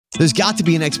There's got to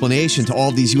be an explanation to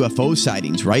all these UFO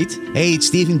sightings, right? Hey, it's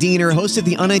Stephen Diener, host of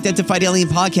the Unidentified Alien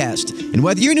Podcast. And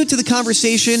whether you're new to the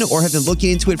conversation or have been looking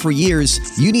into it for years,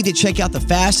 you need to check out the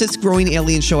fastest growing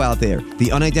alien show out there,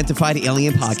 the Unidentified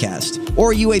Alien Podcast,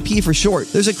 or UAP for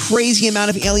short. There's a crazy amount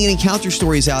of alien encounter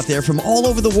stories out there from all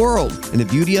over the world. And the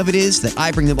beauty of it is that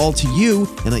I bring them all to you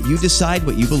and let you decide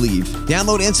what you believe.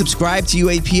 Download and subscribe to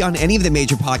UAP on any of the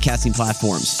major podcasting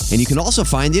platforms. And you can also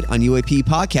find it on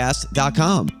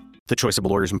UAPpodcast.com. The choice of a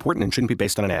lawyer is important and shouldn't be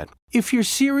based on an ad. If you're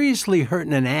seriously hurt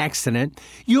in an accident,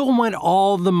 you'll want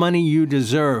all the money you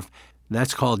deserve.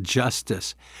 That's called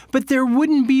justice. But there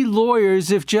wouldn't be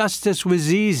lawyers if justice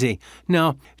was easy.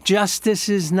 No, justice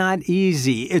is not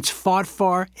easy. It's fought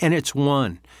for and it's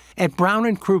won. At Brown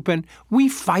 & Crouppen, we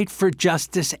fight for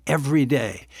justice every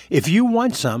day. If you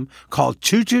want some, call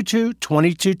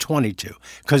 222-2222.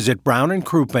 Because at Brown &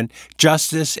 Crouppen,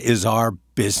 justice is our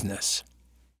business.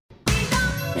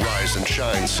 Rise and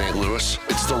shine, St. Louis.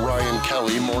 It's the Ryan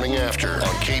Kelly Morning After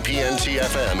on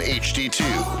KPNT-FM HD2,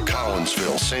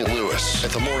 Collinsville, St. Louis.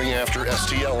 At the Morning After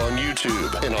STL on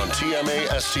YouTube and on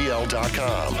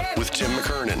TMASTL.com with Tim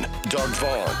McKernan, Doug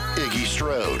Vaughn, Iggy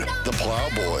Strode, the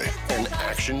Plowboy, and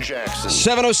Action Jackson.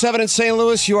 7:07 in St.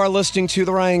 Louis. You are listening to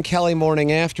the Ryan Kelly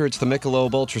Morning After. It's the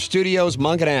Michelob Ultra Studios,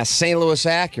 Munganess, St. Louis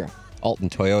Acura, Alton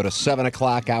Toyota, 7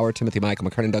 o'clock hour. Timothy Michael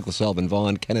McKernan, Douglas Elvin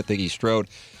Vaughn, Kenneth Iggy Strode.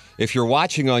 If you're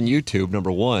watching on YouTube,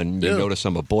 number one, you notice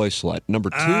I'm a boy slut.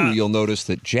 Number two, you'll notice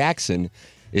that Jackson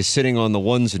is sitting on the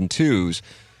ones and twos,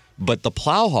 but the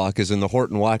Plowhawk is in the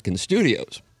Horton-Watkins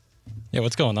studios. Yeah,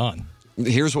 what's going on?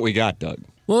 Here's what we got, Doug.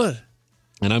 What?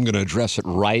 And I'm going to address it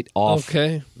right off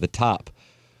the top.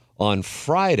 On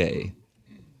Friday,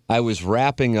 I was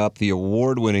wrapping up the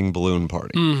award-winning balloon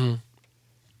party. Mm-hmm.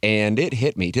 And it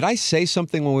hit me. Did I say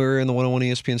something when we were in the 101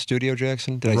 ESPN studio,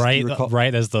 Jackson? Did I recall?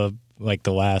 Right as the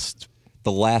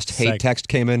last hate text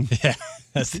came in? Yeah,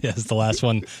 that's the last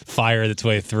one fired its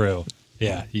way through.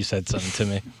 Yeah, you said something to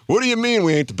me. What do you mean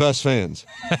we ain't the best fans?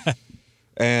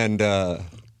 and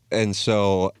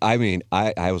so I mean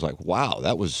I was like, wow,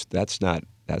 that's not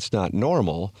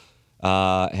normal.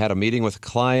 Had a meeting with a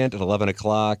client at 11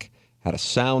 o'clock, had a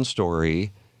sound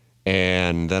story,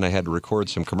 and then I had to record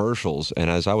some commercials. And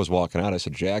as I was walking out, I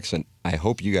said, Jackson, I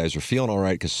hope you guys are feeling all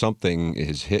right because something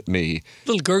has hit me.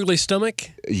 Little gurgly stomach?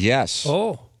 Yes.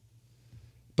 Oh.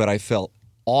 But I felt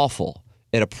awful.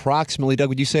 At approximately, Doug,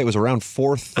 would you say it was around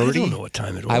 4:30? I don't know what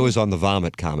time it was. I was on the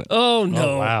vomit comet. Oh,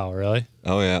 no. Oh, wow, really?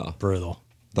 Oh, yeah. Brutal.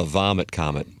 The vomit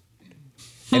comet.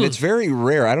 And it's very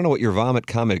rare. I don't know what your vomit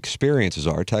comet experiences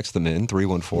are. Text them in,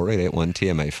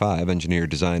 314-881-TMA5, Engineer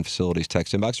Design Facilities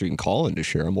text inbox, or you can call in to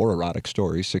share them, or erotic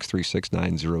stories,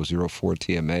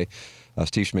 636-9004-TMA.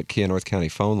 Steve Schmidt, Kia North County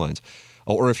phone lines.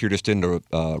 Or if you're just into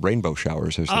rainbow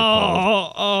showers, as they're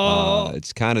called.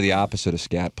 It's kind of the opposite of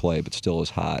scat play, but still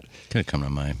is hot. Could have come to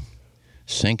my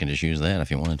sink and just use that if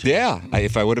you wanted to. Yeah,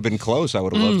 if I would have been close, I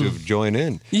would have loved to have joined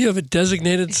in. You have a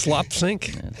designated slop sink?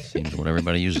 That seems what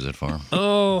everybody uses it for.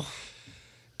 Oh.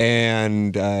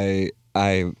 And the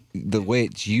way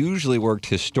it's usually worked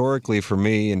historically for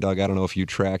me, and Doug, I don't know if you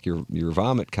track your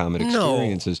vomit comet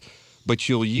experiences, but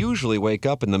you'll usually wake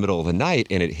up in the middle of the night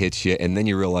and it hits you, and then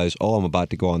you realize, oh, I'm about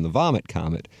to go on the vomit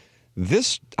comet.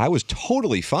 I was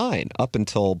totally fine up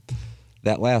until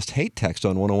that last hate text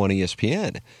on 101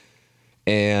 ESPN.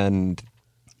 And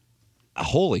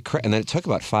holy crap. And then it took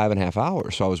about 5.5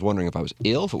 hours. So I was wondering if I was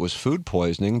ill, if it was food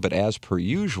poisoning. But as per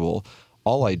usual,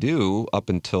 all I do up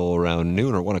until around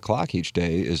noon or 1 o'clock each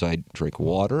day is I drink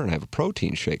water and I have a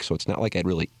protein shake. So it's not like I'd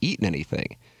really eaten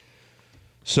anything.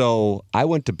 So I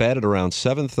went to bed at around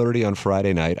 7:30 on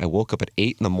Friday night. I woke up at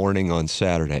 8 in the morning on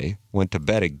Saturday, went to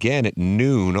bed again at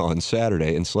noon on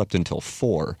Saturday, and slept until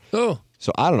 4. Oh.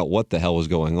 So I don't know what the hell was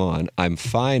going on. I'm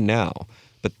fine now.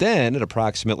 But then at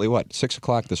approximately, 6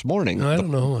 o'clock this morning, I don't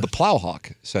know. The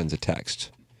Plowhawk sends a text.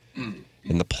 And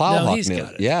the Plowhawk... Now he's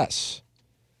got it. Yes.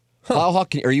 Huh.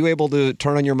 Plowhawk, are you able to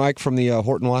turn on your mic from the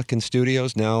Horton-Watkins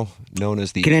Studios, now known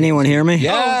as the... Can anyone hear me?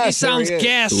 Yes, he sounds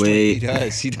ghastly.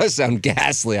 Sweet. He does sound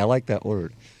ghastly. I like that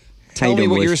word. Tell me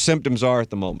what your symptoms are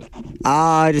at the moment.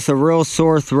 Just a real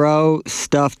sore throat,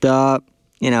 stuffed up,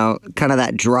 kind of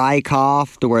that dry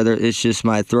cough to where it's just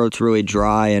my throat's really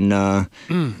dry and...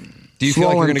 Do you feel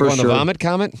like you're going to go on the vomit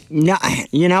comet? No,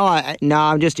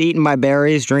 I'm just eating my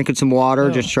berries, drinking some water,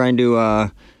 just trying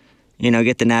to,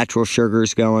 get the natural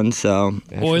sugars going. So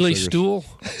oily stool?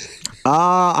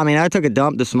 I took a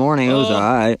dump this morning. It was all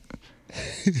right.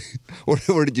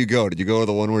 Where did you go? Did you go to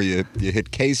the one where you hit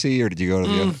KSHE, or did you go to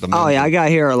the Oh, yeah, I got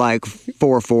here at like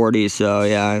 4:40, so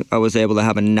yeah, I was able to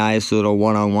have a nice little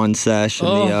one-on-one sesh in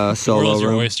the solo room. Your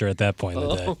room. oyster at that point in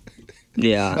the day.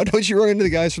 Yeah. Oh, don't you run into the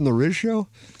guys from the Riz show?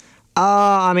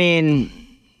 I mean,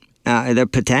 they're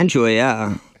potentially,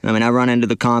 yeah. I mean, I run into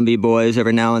the Convy boys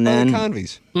every now and then. Oh, the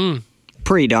Convies.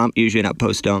 Pre-dump, usually not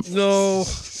post-dump. No.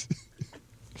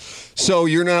 So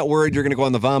you're not worried you're going to go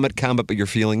on the vomit comet, but you're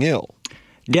feeling ill?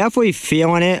 Definitely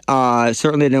feeling it.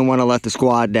 Certainly didn't want to let the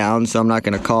squad down, so I'm not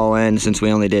going to call in since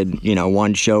we only did,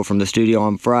 one show from the studio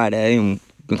on Friday and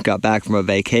got back from a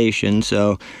vacation.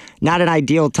 So not an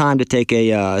ideal time to take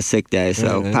a sick day,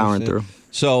 so powering through.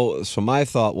 So my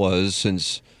thought was,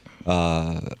 since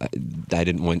I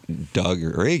didn't want Doug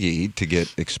or Iggy to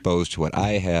get exposed to what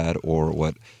I had or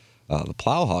what the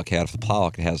Plowhawk had, if the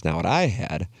Plowhawk has now what I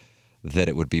had, that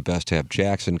it would be best to have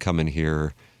Jackson come in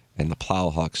here and the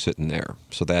Plowhawk sitting there.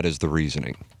 So that is the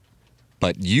reasoning.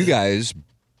 But you guys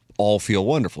all feel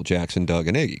wonderful, Jackson, Doug,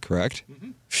 and Iggy, correct?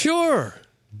 Mm-hmm. Sure.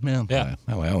 Well, yeah.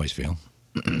 How I always feel.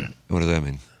 What does that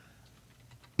mean?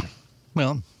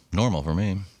 Well, normal for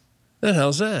me. And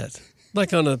how's that?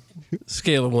 Like on a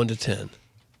scale of 1 to 10?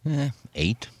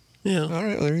 8. Yeah. All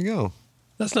right, well, there you go.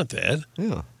 That's not bad.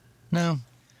 Yeah. No.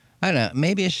 I don't know.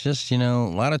 Maybe it's just, a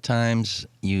lot of times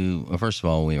first of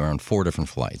all, we were on 4 different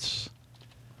flights.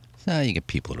 So you get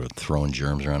people that are throwing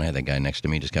germs around. I had that guy next to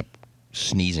me just kept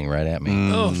sneezing right at me.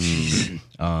 Oh, jeez.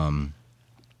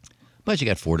 But you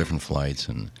got 4 different flights,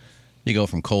 and you go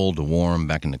from cold to warm,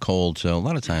 back into cold. So a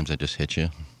lot of times I just hit you.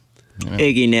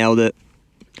 Iggy nailed it.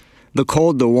 The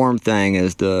cold to warm thing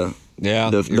is the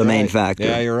main factor.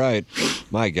 Yeah, you're right.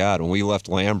 My God, when we left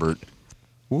Lambert,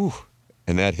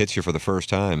 and that hits you for the first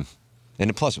time.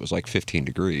 And plus, it was like 15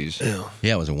 degrees.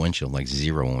 Yeah, it was a wind chill, like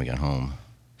 0 when we got home.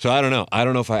 So I don't know.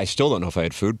 I still don't know if I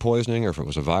had food poisoning or if it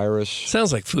was a virus.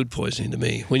 Sounds like food poisoning to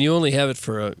me. When you only have it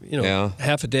for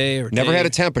half a day or never day. had a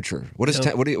temperature. What is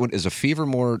is a fever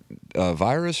more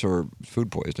virus or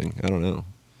food poisoning? I don't know.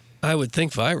 I would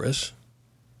think virus.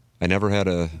 I never had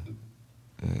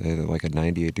like a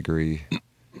 98 degree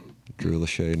Drew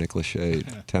Lachey, Nick Lachey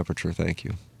temperature. Thank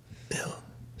you. Yeah.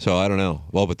 So I don't know.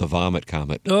 Well, but the vomit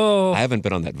comet. Oh. I haven't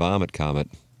been on that vomit comet.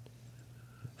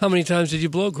 How many times did you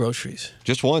blow groceries?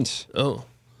 Just once. Oh.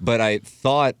 But I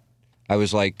thought I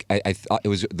thought it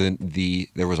was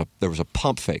there was a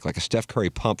pump fake, like a Steph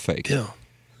Curry pump fake. Yeah.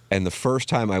 And the first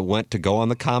time I went to go on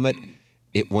the comet,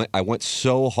 I went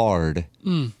so hard,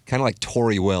 kind of like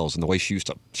Tori Wells, and the way she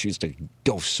used to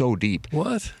go so deep.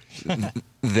 What?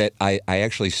 That I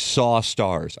actually saw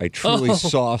stars. I truly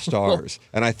saw stars.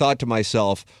 And I thought to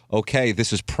myself, okay,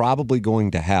 this is probably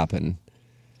going to happen.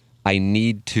 I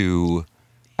need to,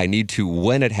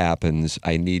 when it happens,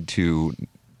 I need to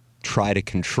try to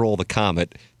control the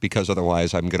comet, because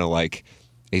otherwise I'm going to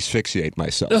asphyxiate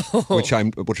myself, which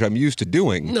I'm used to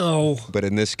doing. No. But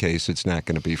in this case, it's not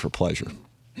going to be for pleasure,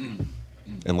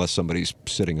 unless somebody's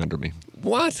sitting under me.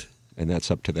 What? And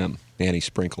that's up to them. Annie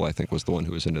Sprinkle, I think, was the one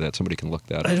who was into that. Somebody can look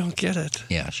that up. I don't get it.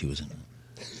 Yeah, she was in it.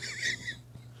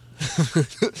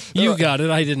 You got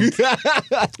it. I didn't.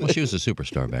 Well, she was a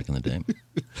superstar back in the day.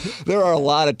 There are a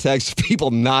lot of texts, people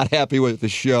not happy with the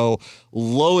show,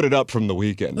 loaded up from the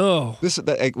weekend. Oh.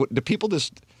 Do people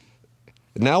just...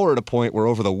 Now we're at a point where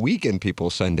over the weekend people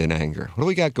send in anger. What do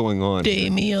we got going on?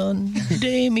 Damian.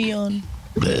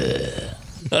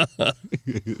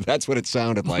 That's what it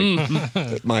sounded like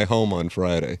at my home on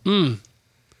Friday. And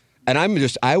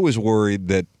I was worried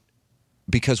that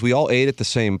because we all ate at the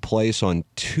same place on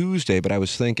Tuesday, but I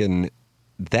was thinking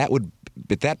that would,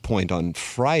 at that point on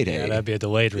Friday. Yeah, that'd be a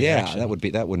delayed reaction. Yeah,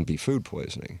 that wouldn't be food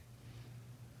poisoning.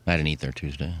 I didn't eat there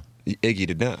Tuesday. Iggy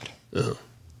did not. Oh.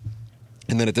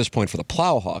 And then at this point for the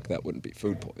Plowhawk, that wouldn't be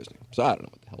food poisoning. So I don't know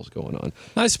what the hell's going on.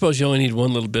 I suppose you only need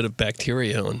one little bit of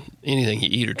bacteria on anything you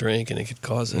eat or drink, and it could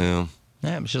cause it. Yeah.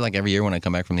 Yeah, it's just like every year when I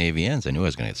come back from the AVNs, I knew I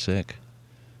was going to get sick.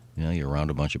 You're around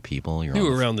a bunch of people. You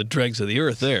were around the dregs of the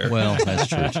earth there. Well, that's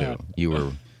true,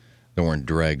 too. There weren't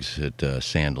dregs at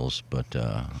Sandals, but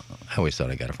I always thought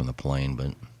I got it from the plane,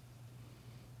 but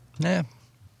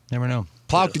never know.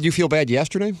 Plow, did you feel bad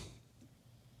yesterday?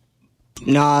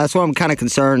 No, that's why I'm kind of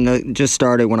concerned. It just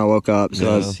started when I woke up.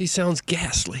 So he sounds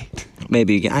ghastly.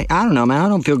 Maybe, I don't know, man. I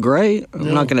don't feel great.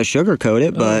 I'm not going to sugarcoat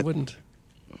it, but... I wouldn't.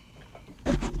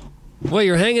 Well,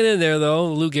 you're hanging in there,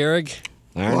 though, Lou Gehrig.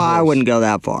 I wouldn't go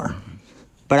that far.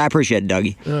 But I appreciate it,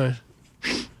 Dougie. All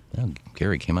right. Well,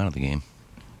 Gary came out of the game.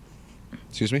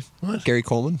 Excuse me? What? Gary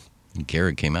Coleman?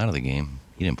 Gehrig came out of the game.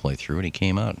 He didn't play through it. He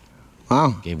came out.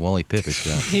 Wow. Gave Wally Pipp a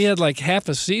shot. He had like half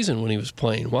a season when he was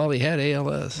playing while he had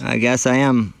ALS. I guess I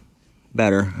am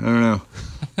better. I don't know.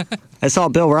 I saw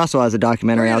Bill Russell has a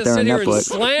documentary out there on Netflix.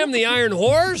 Slam the Iron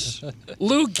Horse?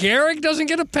 Lou Gehrig doesn't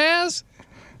get a pass?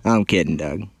 I'm kidding,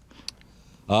 Doug.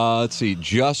 Let's see.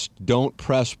 Just don't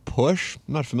press push.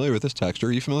 I'm not familiar with this texter.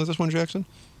 Are you familiar with this one, Jackson?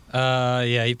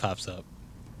 Yeah, he pops up.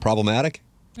 Problematic?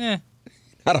 Not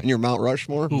on your Mount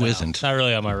Rushmore? Who isn't? Not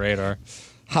really on my radar.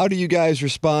 How do you guys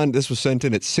respond? This was sent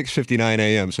in at 6:59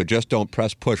 a.m., so Just Don't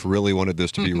Press Push really wanted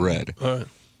this to be read. All right.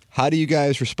 How do you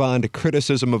guys respond to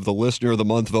criticism of the Listener of the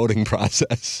Month voting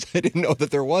process? I didn't know that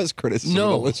there was criticism of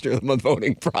the Listener of the Month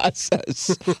voting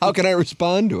process. How can I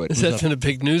respond to it? Is that been a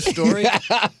big news story?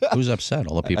 Who's upset?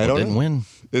 All the people I don't didn't know. win.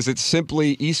 Is it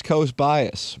simply East Coast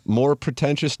bias? More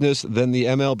pretentiousness than the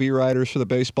MLB writers for the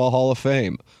Baseball Hall of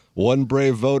Fame? One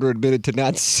brave voter admitted to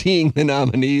not seeing the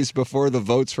nominees before the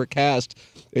votes were cast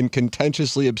and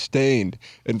contentiously abstained.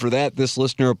 And for that, this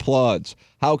listener applauds.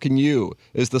 How can you,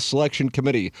 as the selection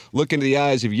committee, look into the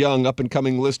eyes of young,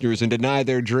 up-and-coming listeners and deny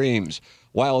their dreams,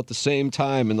 while at the same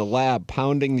time in the lab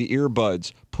pounding the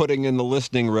earbuds, putting in the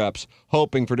listening reps,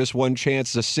 hoping for just one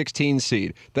chance as a 16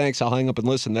 seed? Thanks, I'll hang up and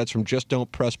listen. That's from Just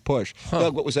Don't Press Push.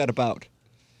 Doug, what was that about?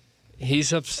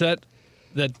 He's upset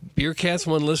that Beer Cats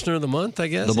won Listener of the Month, I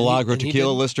guess. The Milagro And he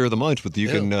Tequila didn't- Listener of the Month, but you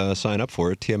can sign up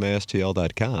for it,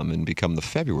 tmastl.com, and become the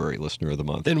February Listener of the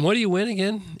Month. Then what do you win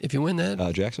again if you win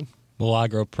that? Jackson?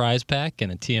 Milagro prize pack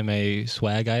and a TMA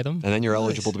swag item. And then you're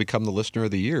eligible to become the Listener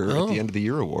of the Year at the end of the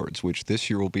year awards, which this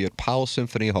year will be at Powell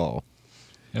Symphony Hall.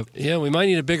 Yeah, we might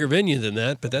need a bigger venue than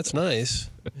that, but that's nice.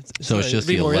 So it's nice. just It'd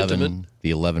be the more 11, intimate. the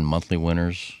 11 monthly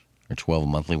winners or 12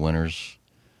 monthly winners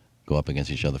go up against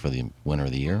each other for the winner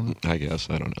of the year. I guess.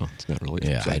 I don't know. It's not really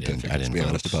Yeah, I scientific, didn't to be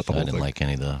honest vote. about the I whole didn't thing. like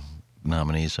any of the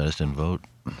nominees, so I just didn't vote.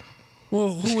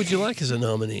 Well, who would you like as a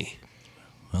nominee?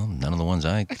 Well, none of the ones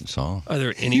I saw. Are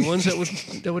there any ones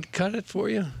that would cut it for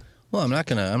you? Well, I'm not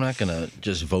gonna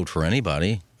just vote for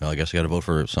anybody. Well, I guess I got to vote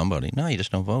for somebody. No, you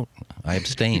just don't vote. I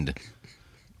abstained.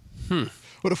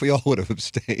 What if we all would have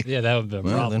abstained? Yeah, that would be a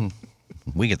Well, problem.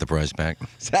 then we get the prize back.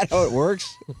 Is that how it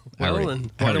works? Well,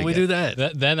 then why don't we do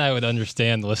that? Then I would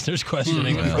understand the listeners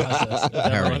questioning the process. If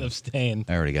everyone abstained.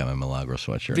 I already got my Milagro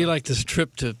sweatshirt. It'd be like this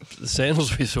trip to the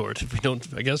Sandals Resort. If we don't,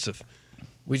 I guess if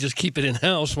we just keep it in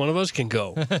house, one of us can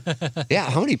go. Yeah,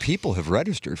 how many people have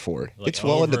registered for it? Like It's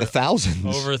well into the thousands.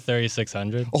 Over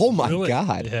 3,600. Oh my Really?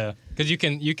 God! Yeah, because you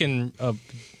can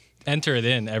enter it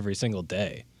in every single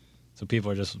day, so people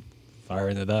are just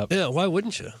firing it up. Yeah, why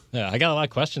wouldn't you? Yeah, I got a lot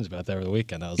of questions about that over the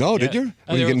weekend. I was Oh, like, did yeah. you?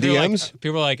 Were you getting they were DMs?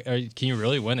 People were like, can you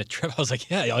really win a trip? I was like,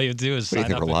 yeah, all you do is What do you sign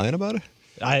think up. we're lying about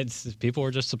it? People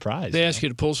were just surprised. They ask you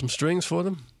to pull some strings for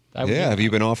them? Yeah. Have you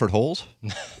been offered holes?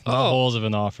 No holes have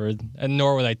been offered, and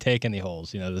nor would I take any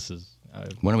holes. This is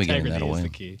When are we giving that integrity is away? the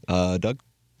key. Doug?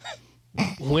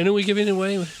 When are we giving it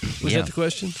away? Was Yeah. that the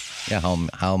question? Yeah,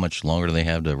 how much longer do they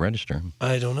have to register?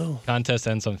 I don't know. Contest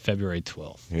ends on February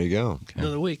 12th. There you go.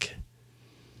 Another week.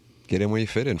 Get in where you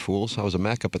fit in, fools. I was a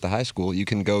Mac up at the high school. You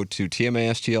can go to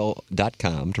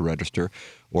tmastl.com to register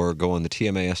or go on the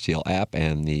TMASTL app,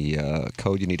 and the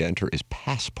code you need to enter is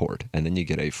Passport. And then you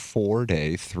get a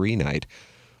 4-day, 3-night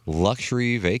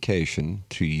luxury vacation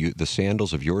to the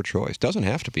sandals of your choice. Doesn't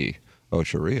have to be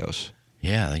Ocho Rios.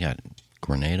 Yeah, they got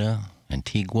Grenada,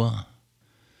 Antigua,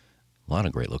 a lot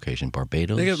of great locations.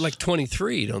 Barbados. They got like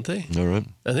 23, don't they? All right.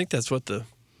 I think that's what the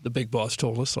big boss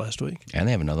told us last week. And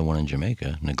they have another one in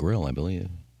Jamaica, Negril, I believe.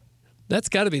 That's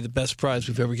got to be the best prize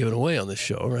we've ever given away on this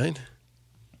show, right?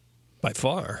 By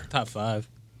far. Top 5.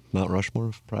 Mount Rushmore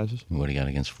of prizes? What do you got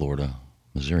against Florida,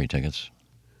 Missouri tickets?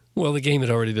 Well, the game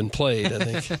had already been played, I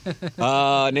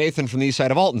think. Nathan from the east side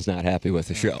of Alton's not happy with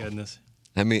the show. Goodness.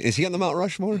 I mean, is he on the Mount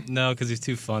Rushmore? No, because he's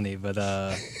too funny, but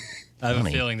I have a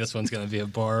feeling this one's going to be a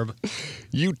barb.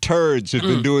 You turds have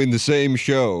been doing the same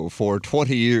show for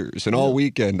 20 years, and all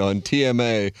weekend on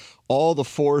TMA, all the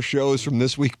 4 shows from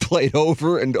this week played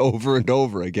over and over and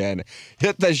over again.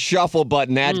 Hit the shuffle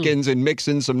button, Atkins, and mix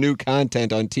in some new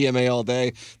content on TMA all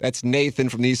day. That's Nathan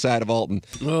from the east side of Alton.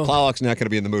 Oh. Plowlock's not going to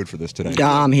be in the mood for this today.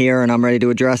 I'm here and I'm ready to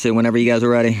address it whenever you guys are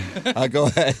ready. Go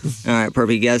ahead. All right,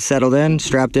 perfect. You guys settled in,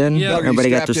 strapped in? Yeah. Everybody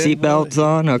got their Strapped in? seatbelts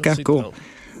on? Okay, cool.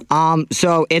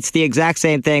 So it's the exact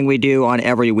same thing we do on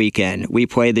every weekend. We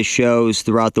play the shows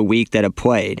throughout the week that have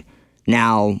played.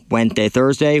 Now, Wednesday,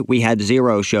 Thursday, we had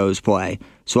 0 shows play.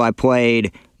 So I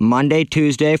played Monday,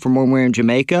 Tuesday from when we were in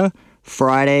Jamaica,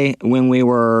 Friday when we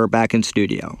were back in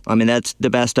studio. I mean, that's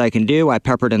the best I can do. I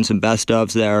peppered in some best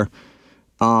ofs there.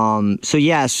 So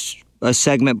yes, a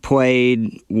segment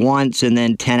played once and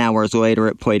then 10 hours later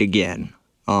it played again.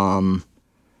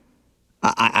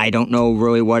 I don't know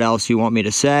really what else you want me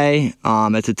to say.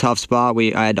 It's a tough spot.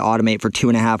 I had to automate for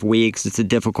 2.5 weeks. It's a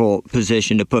difficult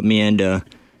position to put me into.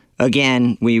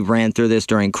 Again, we ran through this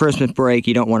during Christmas break.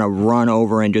 You don't want to run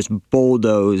over and just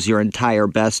bulldoze your entire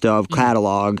best of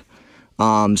catalog.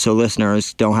 so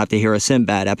listeners don't have to hear a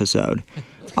Sinbad episode.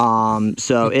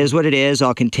 So it is what it is.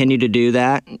 I'll continue to do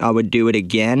that. I would do it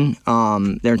again.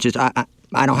 There's just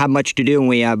I don't have much to do when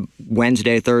we have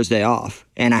Wednesday, Thursday off,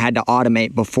 and I had to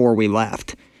automate before we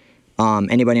left.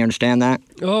 Anybody understand that?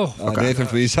 Oh, okay. Nathan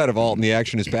from the east side of Alton, the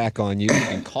action is back on you. You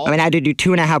can call. I mean, I had to do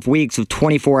 2.5 weeks of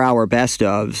 24-hour best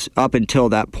ofs up until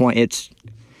that point.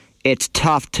 It's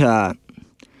tough to,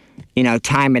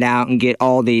 time it out and get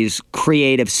all these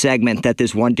creative segments that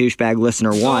this one douchebag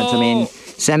listener wants. I mean,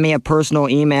 send me a personal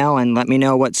email and let me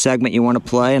know what segment you want to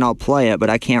play, and I'll play it. But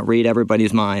I can't read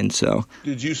everybody's mind. So.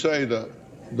 Did you say the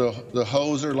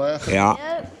hoes are laughing? Yeah.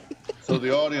 Yep. So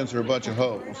the audience are a bunch of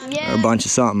hoes. Yeah. Or a bunch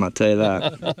of something, I'll tell you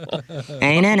that.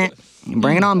 Ain't in it.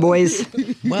 Bring it on, boys.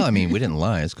 Well, I mean, we didn't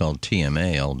lie. It's called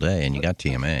TMA all day, and you got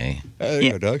TMA. There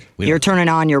you go, Doug. You're turning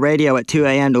on your radio at 2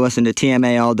 a.m. to listen to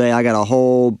TMA all day. I got a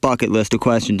whole bucket list of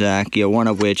questions to ask you, one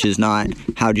of which is not,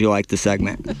 how'd you like the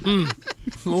segment?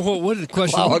 Well, what did the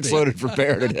question Wow, be? it's loaded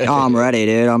prepared today. Oh, I'm ready,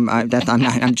 dude.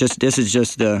 This is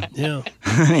just Yeah.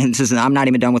 I'm not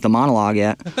even done with the monologue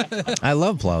yet. I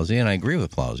love Plowsy, and I agree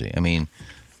with Plowsy. I mean,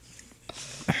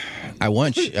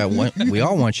 we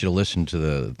all want you to listen to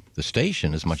the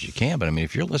station as much as you can, but I mean,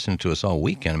 if you're listening to us all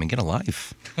weekend, I mean, get a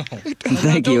life.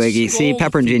 Thank you, Iggy. See,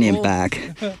 Pepper and Genie and back.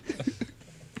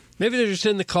 Maybe they're just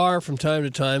in the car from time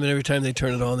to time, and every time they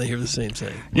turn it on, they hear the same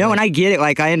thing. No, and I get it.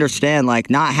 Like, I understand,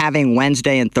 like, not having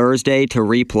Wednesday and Thursday to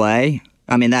replay.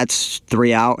 I mean, that's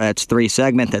 3 hours. That's 3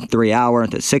 segments. That's 3 hours.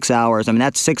 That's 6 hours. I mean,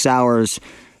 that's 6 hours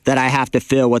that I have to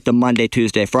fill with the Monday,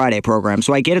 Tuesday, Friday program.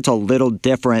 So I get it's a little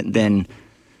different than,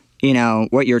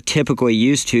 what you're typically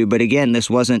used to. But again, this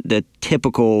wasn't the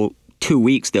typical 2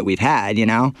 weeks that we've had,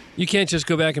 You can't just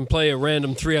go back and play a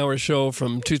random 3-hour show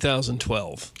from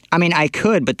 2012. I mean, I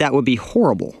could, but that would be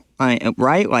horrible.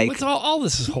 Right? Like, all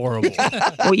this is horrible.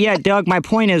 Well, yeah, Doug, my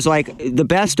point is, like, the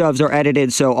best ofs are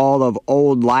edited, so all of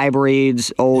old live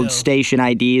reads, old station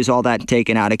IDs, all that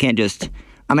taken out. I can't just,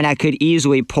 I could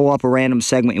easily pull up a random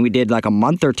segment we did like a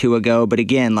month or two ago, but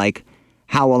again, like,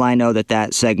 how will I know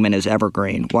that segment is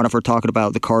evergreen? What if we're talking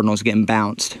about the Cardinals getting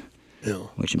bounced? Yeah.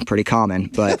 Which is pretty common,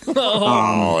 but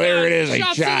there it is.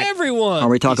 Shots at everyone. Or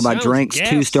we talk about drinks,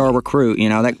 2-star recruit.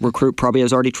 That recruit probably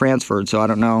has already transferred, so I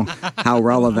don't know how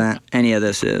relevant any of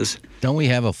this is. Don't we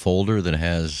have a folder that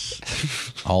has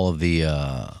all of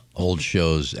the old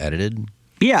shows edited?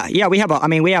 Yeah, we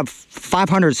have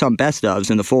 500 some best ofs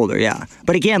in the folder, yeah.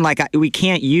 But again, like, we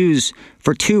can't use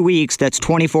for 2 weeks, that's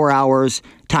 24 hours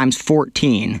times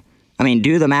 14. I mean,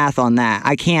 do the math on that.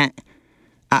 I can't.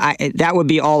 That would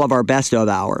be all of our best of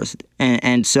hours.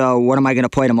 And so what am I going to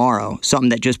play tomorrow? Something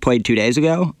that just played 2 days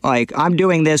ago? Like, I'm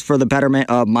doing this for the betterment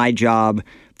of my job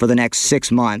for the next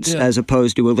 6 months, as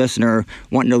opposed to a listener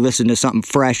wanting to listen to something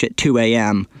fresh at 2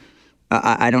 a.m.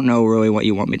 I don't know really what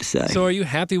you want me to say. So are you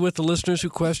happy with the listeners who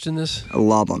question this? I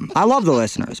love them. I love the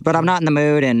listeners, but I'm not in the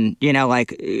mood. And,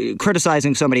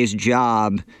 criticizing somebody's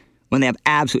job when they have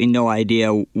absolutely no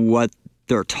idea what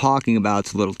they're talking about,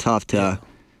 it's a little tough to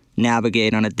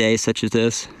navigate on a day such as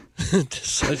this.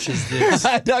 Such as this.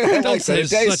 Don't say a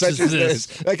day such as this.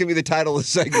 That can be the title of the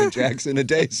segment, Jackson. A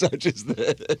day such as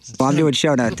this. Well, I'm doing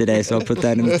show note today, so I'll put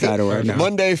that in the title right now.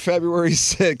 Monday, February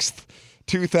 6th.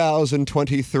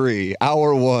 2023,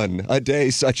 hour 1, a day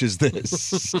such as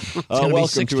this.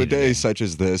 Welcome to a day such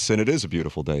as this, and it is a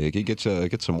beautiful day. Iggy,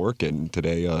 get some work in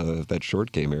today. That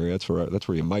short game area, that's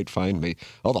where you might find me.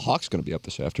 Oh, the Hawks going to be up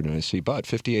this afternoon, I see, but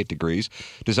 58 degrees.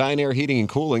 Design Air Heating and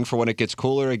Cooling for when it gets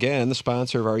cooler again. The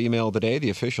sponsor of our email today,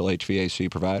 the official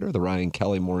HVAC provider, the Ryan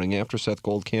Kelly Morning After. Seth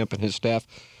Goldcamp and his staff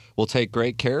will take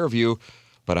great care of you.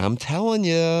 But I'm telling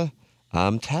you.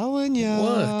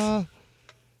 What?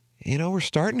 We're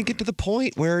starting to get to the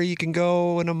point where you can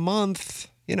go in a month.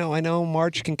 I know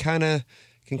March can kind of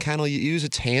use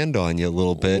its hand on you a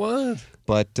little bit. What?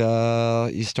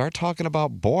 But you start talking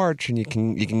about March, and you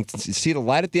can see the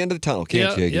light at the end of the tunnel,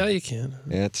 can't you? Yeah, you can.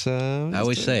 It's I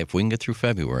always say, if we can get through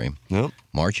February,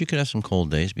 March you could have some cold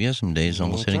days, but you have some days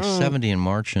almost hitting 70 in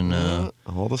March, and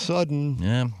all of a sudden,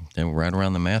 they were right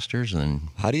around the Masters, and then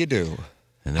how do you do?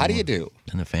 How do you do?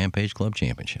 In the Fan Page Club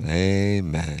Championship.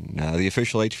 Amen. The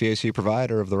official HVAC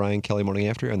provider of the Ryan Kelly Morning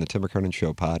After and the Tim McKernan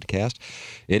Show podcast.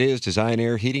 It is Design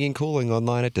Air Heating and Cooling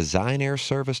online at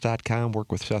designairservice.com.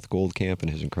 Work with Seth Goldcamp and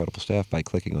his incredible staff by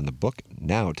clicking on the Book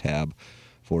Now tab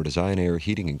For Design Air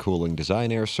Heating and Cooling,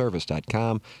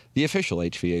 designairservice.com, the official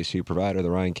HVAC provider of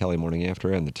the Ryan Kelly Morning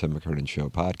After and the Tim McKernan Show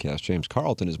podcast. James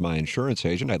Carlton is my insurance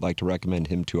agent. I'd like to recommend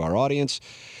him to our audience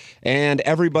and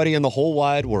everybody in the whole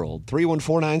wide world.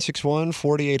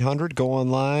 314-961-4800. Go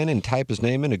online and type his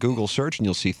name in a Google search, and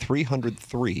you'll see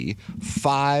 303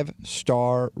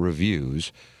 5-star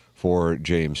reviews for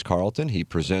James Carlton. He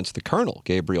presents the Colonel,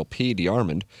 Gabriel P.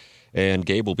 DeArmond, and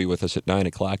Gabe will be with us at 9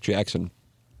 o'clock. Jackson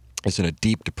is in a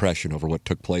deep depression over what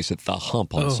took place at the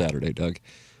Hump on Saturday, Doug.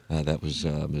 That was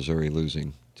Missouri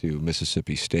losing to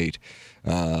Mississippi State.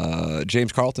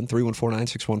 James Carlton,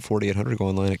 314-961-4800. Go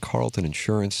online at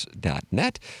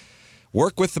carltoninsurance.net.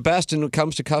 Work with the best when it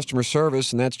comes to customer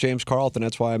service, and that's James Carlton.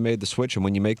 That's why I made the switch. And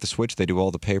when you make the switch, they do all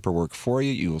the paperwork for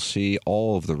you. You will see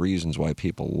all of the reasons why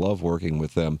people love working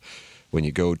with them when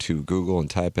you go to Google and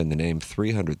type in the name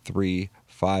 303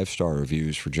 5-star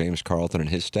reviews for James Carlton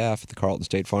and his staff at the Carlton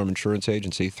State Farm Insurance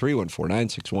Agency.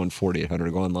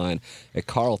 314-961-4800. Go online at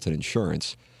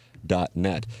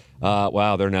carltoninsurance.net.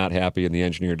 Wow, they're not happy in the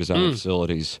Engineer Design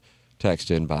Facilities text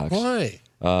inbox. Why?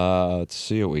 Let's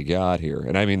see what we got here.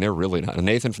 And I mean, they're really not.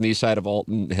 Nathan from the east side of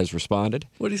Alton has responded.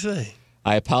 What do you say?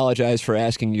 I apologize for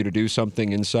asking you to do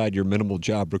something inside your minimal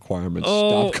job requirements.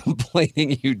 Stop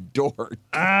complaining, you dork.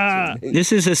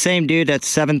 This is the same dude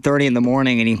that's 7:30 in the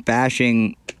morning and he's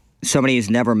bashing somebody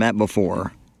he's never met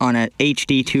before on an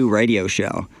HD2 radio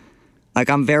show. Like,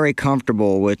 I'm very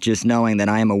comfortable with just knowing that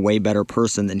I am a way better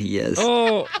person than he is.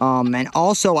 And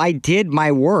also, I did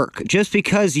my work. Just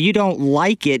because you don't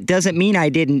like it doesn't mean I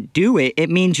didn't do it.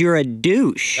 It means you're a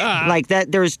douche. Like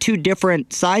that. There's two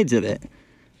different sides of it.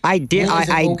 I did.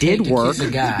 I did work.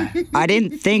 I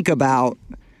didn't think about,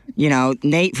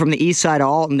 Nate from the east side of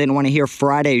Alton didn't want to hear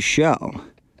Friday's show.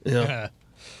 Yeah.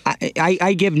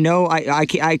 I give no,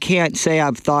 I can't say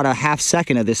I've thought a half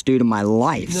second of this dude in my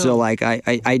life. No. So, like,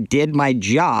 I did my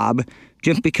job.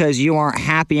 Just because you aren't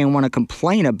happy and want to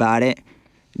complain about it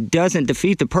doesn't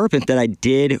defeat the purpose that I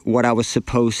did what I was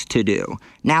supposed to do.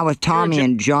 Now, with Tommy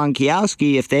and John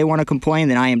Kiowski, if they want to complain,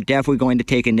 then I am definitely going to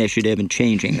take initiative in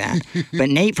changing that. But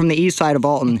Nate from the east side of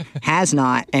Alton has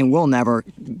not and will never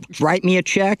write me a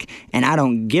check, and I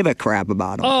don't give a crap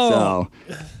about him. So,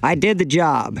 I did the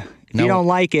job. If you don't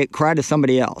like it, cry to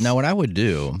somebody else. Now, what I would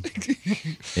do,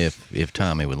 if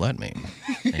Tommy would let me,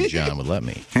 and John would let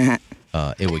me,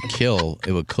 it would kill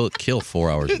 4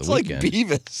 hours of the weekend.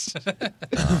 It's like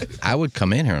Beavis. I would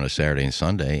come in here on a Saturday and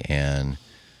Sunday and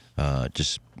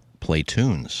just play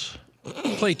tunes.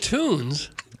 Play tunes?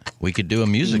 We could do a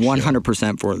music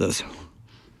 100% for this.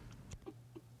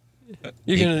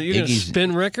 You're gonna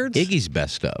spin records? Iggy's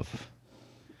best of.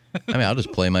 I mean, I'll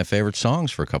just play my favorite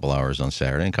songs for a couple hours on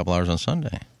Saturday and a couple hours on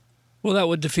Sunday. Well, that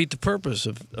would defeat the purpose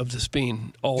of this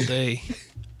being all day.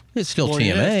 It's still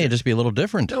TMA, it'd just be a little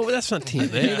different. No, that's not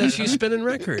TMA. That's you spinning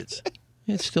records.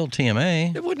 It's still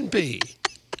TMA. It wouldn't be.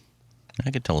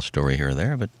 I could tell a story here or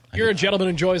there, but... You're a gentleman who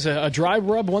enjoys a dry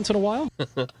rub once in a while?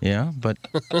 Yeah, but...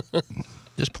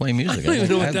 Just play music. I don't even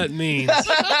know what that means.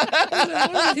 What does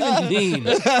that even mean?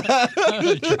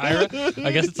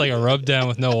 I guess it's like a rub down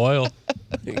with no oil.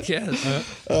 Yes.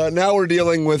 Now we're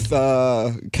dealing with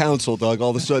counsel, Doug. All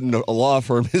of a sudden, a law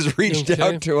firm has reached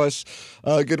out to us.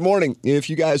 Good morning. If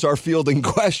you guys are fielding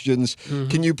questions,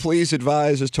 can you please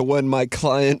advise as to when my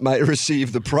client might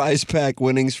receive the prize pack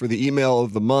winnings for the email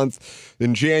of the month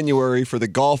in January for the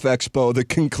Golf Expo that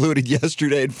concluded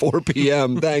yesterday at 4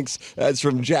 p.m.? Thanks. That's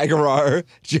from Jaguars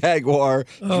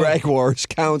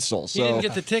Counsel. So, you didn't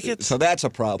get the tickets? So that's a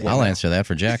problem. I'll answer that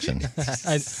for Jackson.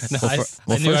 I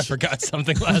knew I forgot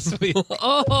something last week.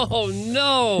 Oh,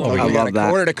 no. I love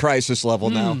that. We're at a crisis level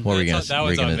now. What are we going to That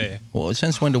was on me. Well,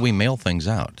 since when do we mail things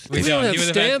out? We don't have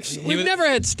stamps. We've never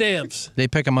had stamps. They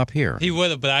pick them up here. He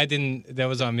would have, but I didn't. That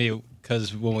was on me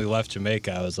because when we left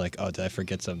Jamaica, I was like, oh, did I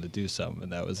forget something to do something?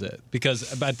 And that was it.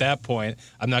 Because at that point,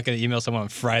 I'm not going to email someone on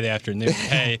Friday afternoon,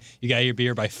 hey, you got to be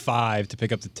here by 5 to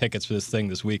pick up the tickets for this thing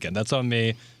this weekend. That's on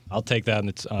me. I'll take that on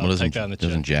the chin.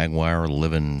 Doesn't Jaguar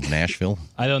live in Nashville?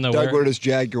 I don't know Doug, where does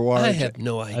Jaguar? I have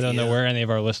no idea. I don't know where any of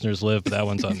our listeners live, but that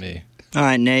one's on me. All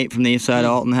right, Nate from the east side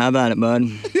of Alton, how about it, bud?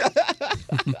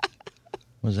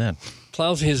 What's that?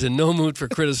 Plowsy is in no mood for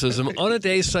criticism on a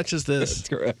day such as this. That's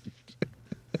correct.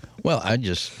 Well, I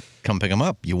just come pick them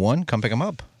up. You won? Come pick them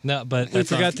up. No, but we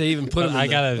forgot to even put them. I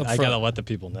gotta let the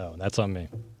people know. That's on me.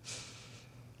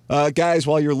 Guys,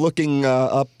 while you're looking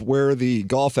up where the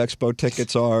Golf Expo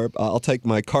tickets are, I'll take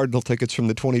my Cardinal tickets from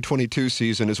the 2022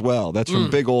 season as well. That's from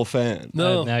Big Ol' Fan.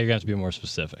 No. Now you're going to have to be more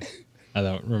specific. I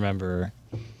don't remember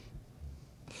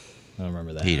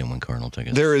that. He didn't win Cardinal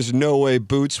tickets. There is no way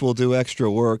Boots will do extra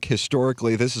work.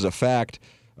 Historically, this is a fact.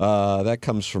 That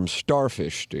comes from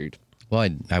Starfish, dude. Well,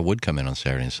 I would come in on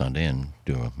Saturday and Sunday and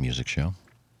do a music show.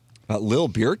 Lil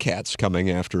Beercat's coming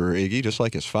after Iggy, just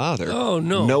like his father. Oh,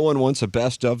 no. No one wants a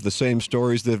best of the same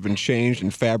stories that have been changed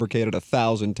and fabricated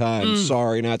 1,000 times.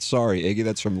 Sorry, not sorry, Iggy.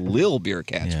 That's from Lil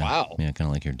Beercats. Yeah. Wow. Yeah, kind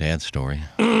of like your dad's story.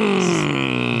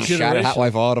 Shot at Hot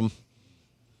Wife Autumn.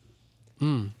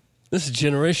 This is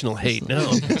generational hate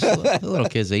now. The little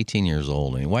kid's 18 years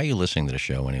old. I mean, why are you listening to the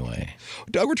show anyway?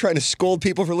 Doug, we're trying to scold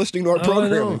people for listening to our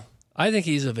programming. I think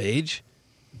he's of age.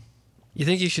 You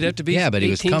think he should have to be? Yeah, but he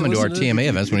was coming to our listen TMA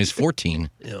events when he was 14.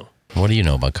 Yeah. What do you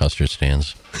know about custard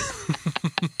stands?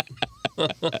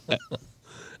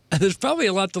 There's probably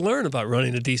a lot to learn about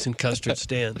running a decent custard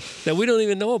stand that we don't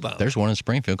even know about. There's one in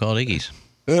Springfield called Iggy's.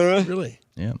 Really?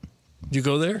 Yeah. Did you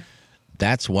go there?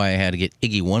 That's why I had to get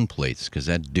Iggy 1 plates, because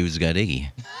that dude's got Iggy.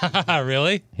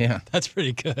 Really? Yeah. That's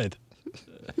pretty good.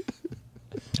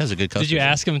 That's a good custard. Did you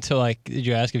ask him to did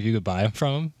you ask if you could buy them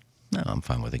from him? No, I'm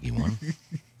fine with Iggy 1.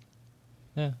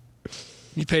 Yeah.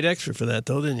 You paid extra for that,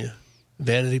 though, didn't you?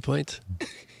 Vanity plates?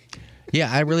 Yeah,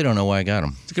 I really don't know why I got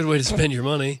them. It's a good way to spend your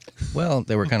money. Well,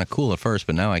 they were kind of cool at first,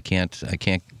 but now I can't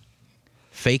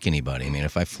fake anybody. I mean,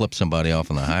 if I flip somebody off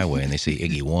on the highway and they see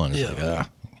Iggy 1, it's like, ah.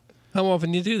 How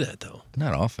often do you do that, though?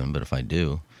 Not often, but if I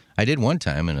do. I did one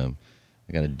time, and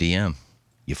I got a DM.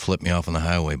 You flipped me off on the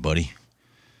highway, buddy.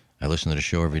 I listen to the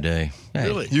show every day. Hey.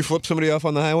 Really? You flipped somebody off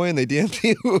on the highway and they DM'd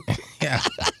you? Yeah.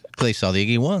 They saw the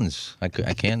Iggy 1s.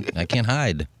 I can't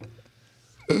hide.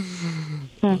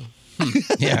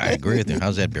 Yeah, I agree with you.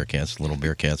 How's that, Beercats? Little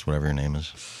Beercats, whatever your name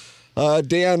is.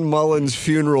 Dan Mullen's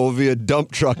funeral via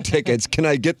dump truck tickets. Can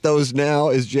I get those now?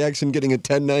 Is Jackson getting a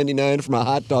 $10.99 from a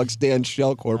hot dog stand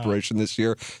shell corporation this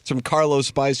year? It's from Carlos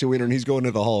Spicy Wiener, and he's going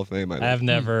to the Hall of Fame. I've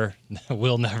never,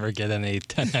 will never get any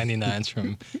 1099s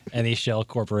from any shell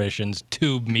corporations,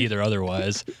 tube, meat, or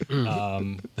otherwise.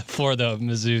 For the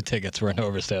Mizzou tickets were an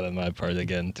overstay on my part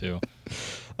again, too.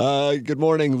 Good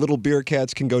morning. Little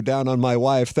Beercats can go down on my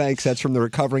wife. Thanks. That's from the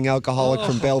recovering alcoholic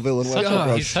from Belleville and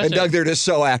West Road. And Doug, they're just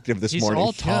so active this morning.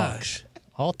 All talk.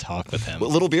 I'll talk with him. Well,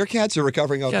 Little Beercats are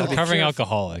recovering alcoholic? Recovering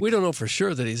alcoholic. We don't know for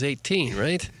sure that he's 18,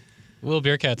 right? Little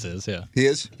Beercats is, yeah. He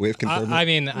is? We have confirmed I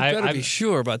mean, we better be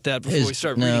sure about that before we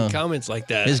start reading comments like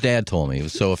that. His dad told me.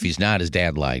 So if he's not, his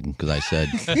dad lied, because I said,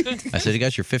 you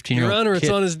got your 15-year-old Your Honor, kid.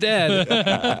 it's on his dad.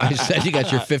 I said, you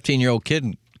got your 15-year-old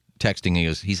kid texting. He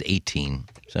goes, he's 18.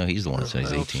 So he's the one that said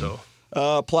he's 18.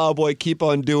 Plowboy, keep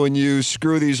on doing you.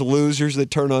 Screw these losers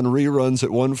that turn on reruns at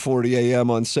 1:40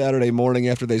 a.m. on Saturday morning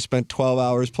after they spent 12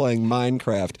 hours playing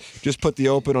Minecraft. Just put the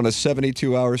Open on a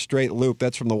 72-hour straight loop.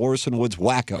 That's from the Warson Woods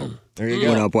Wacko. There you go.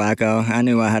 What up, Wacko? I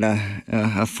knew I had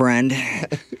a friend.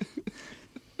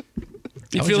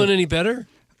 You feeling any better?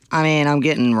 I mean, I'm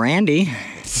getting randy.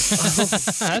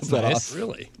 That's nice.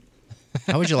 Really?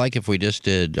 How would you like if we just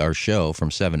did our show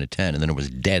from 7 to 10 and then it was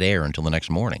dead air until the next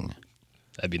morning?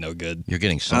 That'd be no good. You're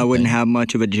getting something. I wouldn't have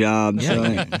much of a job.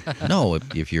 Yeah. So. No,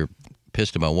 if you're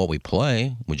pissed about what we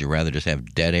play, would you rather just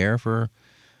have dead air for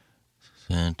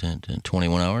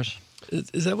 21 hours?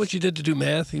 Is that what you did to do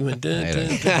math? You went,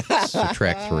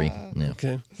 subtract 3. Yeah.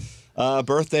 Okay.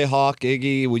 Birthday Hawk,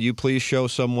 Iggy, would you please show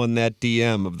someone that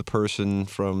DM of the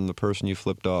person you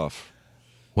flipped off?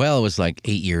 Well, it was like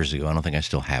 8 years ago. I don't think I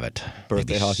still have it.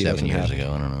 Birthday Maybe hockey 7 doesn't years have it.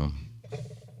 ago. I don't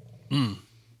know.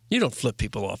 You don't flip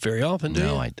people off very often, do you?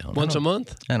 No, I don't. Once a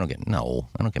month? I don't get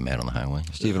mad on the highway.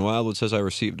 Stephen Wildwood says, I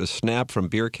received a snap from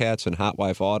Beercats and Hot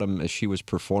Wife Autumn as she was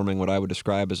performing what I would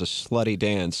describe as a slutty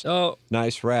dance. Oh.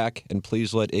 Nice rack, and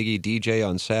please let Iggy DJ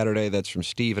on Saturday. That's from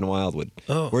Stephen Wildwood.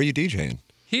 Oh. Where are you DJing?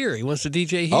 Here. He wants to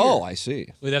DJ here. Oh, I see.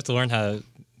 You'd have to learn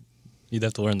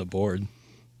the board.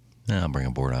 Yeah, I'll bring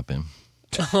a board up in.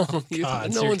 Oh,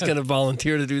 no one's going to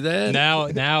volunteer to do that. Now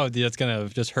that's going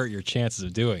to just hurt your chances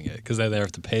of doing it because they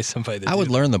have to pay somebody to I would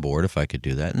learn the board if I could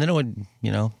do that. And then it would,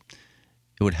 it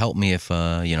would help me if,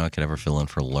 I could ever fill in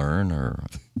for Learn or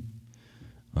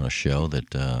on a show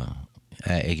that,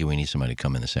 Iggy, we need somebody to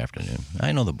come in this afternoon.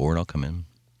 I know the board. I'll come in.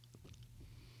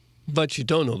 But you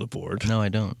don't know the board. No, I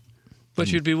don't.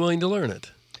 But you'd be willing to learn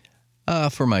it.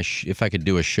 For my, if I could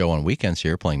do a show on weekends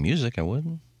here playing music, I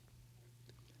would.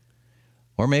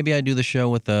 Or maybe I do the show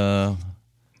with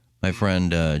my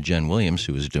friend Jen Williams,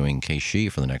 who is doing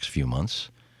KSHE for the next few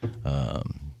months.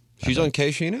 She's on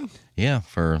KSHE now? Yeah,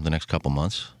 for the next couple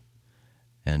months.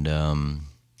 And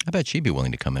I bet she'd be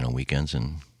willing to come in on weekends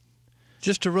and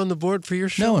just to run the board for your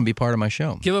show. No, and be part of my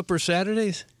show. Give up her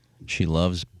Saturdays. She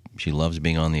loves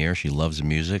being on the air. She loves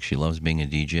music. She loves being a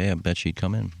DJ. I bet she'd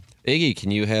come in. Iggy, can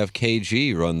you have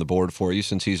KG run the board for you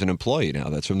since he's an employee now?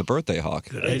 That's from the Birthday Hawk.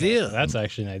 Good idea. That's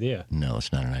actually an idea. No,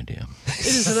 it's not an idea. It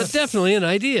is definitely an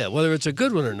idea. Whether it's a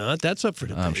good one or not, that's up for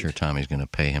debate. I'm sure Tommy's going to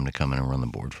pay him to come in and run the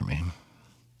board for me.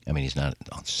 I mean, he's not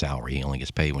on salary. He only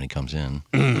gets paid when he comes in.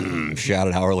 Shot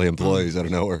at hourly employees out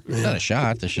of nowhere. It's not a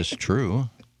shot. That's just true.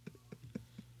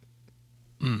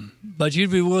 But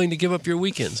you'd be willing to give up your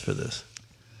weekends for this?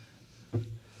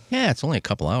 Yeah, it's only a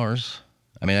couple hours.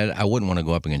 I mean, I wouldn't want to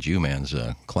go up against U-Man's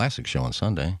classic show on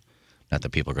Sunday. Not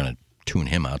that people are going to tune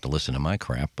him out to listen to my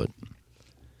crap, but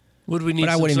would we need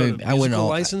but some sort of musical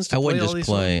license to play all these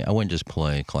songs? I wouldn't just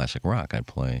play classic rock. I'd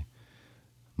play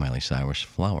Miley Cyrus,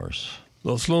 Flowers.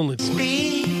 Los Lonely Boys.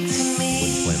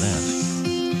 Wouldn't play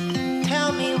that.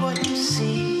 Tell me what you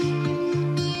see.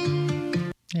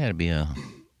 Yeah, it'd be a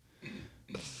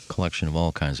collection of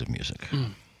all kinds of music.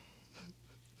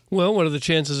 Well, what are the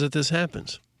chances that this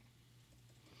happens?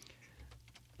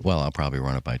 Well, I'll probably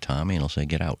run it by Tommy, and he'll say,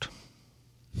 "Get out."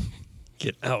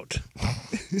 Get out.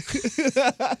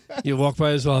 You walk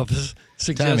by his office,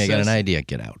 suggest Tommy, I got an idea.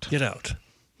 Get out. Get out.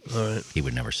 All right. He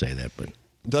would never say that, but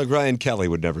Doug Ryan Kelly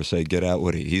would never say get out,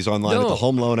 would he? He's online at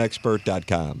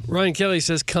thehomeloanexpert.com. Ryan Kelly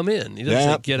says come in. He doesn't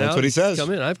say get out. That's what he says.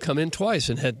 Come in. I've come in twice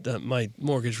and had my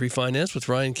mortgage refinanced with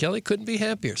Ryan Kelly. Couldn't be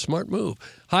happier. Smart move.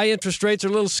 High interest rates are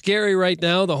a little scary right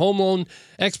now. The Home Loan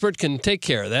Expert can take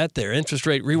care of that. Their interest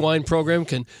rate rewind program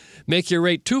can make your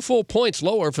rate 2 full points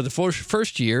lower for the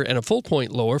first year and a full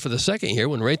point lower for the second year.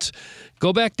 When rates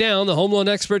go back down, the Home Loan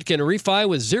Expert can refi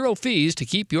with 0 fees to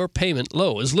keep your payment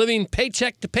low. Is living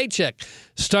paycheck to paycheck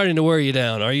starting to wear you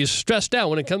down? Are you stressed out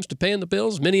when it comes to paying the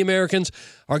bills? Many Americans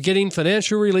are getting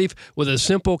financial relief with a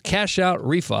simple cash-out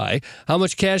refi. How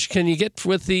much cash can you get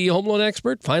with the Home Loan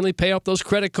Expert? Finally pay off those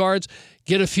credit cards,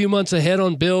 get a few months ahead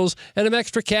on bills, and some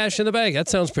extra cash in the bag. That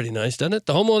sounds pretty nice, doesn't it?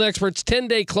 The Home Loan Expert's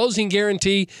 10-day closing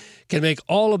guarantee can make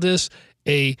all of this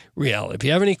a reality. If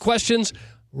you have any questions,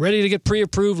 ready to get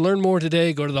pre-approved, learn more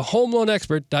today, go to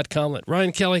thehomeloanexpert.com. Let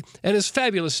Ryan Kelly and his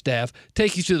fabulous staff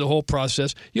take you through the whole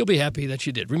process. You'll be happy that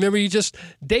you did. Remember, you just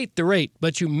date the rate,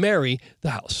 but you marry the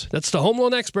house. That's the Home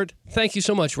Loan Expert. Thank you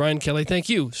so much, Ryan Kelly. Thank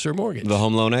you, Sir Mortgage.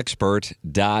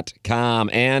 Thehomeloanexpert.com.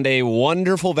 And a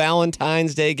wonderful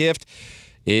Valentine's Day gift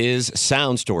is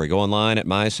Sound Story. Go online at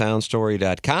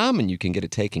mysoundstory.com and you can get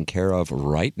it taken care of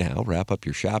right now. Wrap up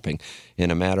your shopping in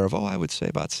a matter of, I would say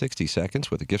about 60 seconds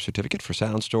with a gift certificate for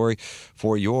Sound Story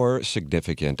for your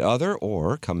significant other,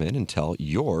 or come in and tell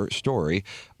your story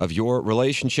of your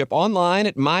relationship online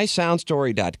at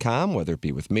mysoundstory.com, whether it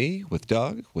be with me, with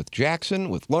Doug, with Jackson,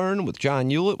 with Learn, with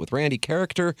John Hewlett, with Randy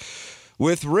Character,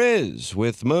 with Riz,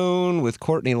 with Moon, with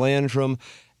Courtney Landrum.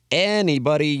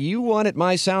 Anybody you want at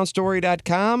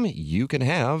mysoundstory.com, you can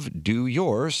do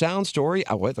your sound story,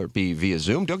 whether it be via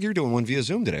Zoom. Doug, you're doing one via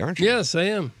Zoom today, aren't you? Yes, I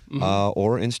am.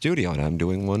 Or in studio, and I'm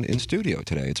doing one in studio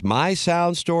today. It's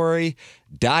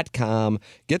mysoundstory.com.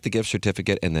 Get the gift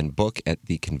certificate and then book at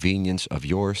the convenience of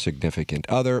your significant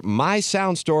other.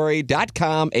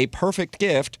 mysoundstory.com, a perfect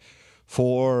gift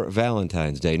for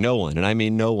Valentine's Day. No one, and I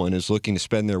mean no one, is looking to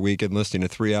spend their weekend listening to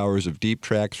 3 hours of deep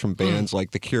tracks from bands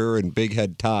like The Cure and Big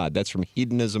Head Todd. That's from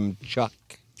Hedonism Chuck.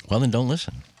 Well, then don't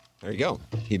listen. There you go.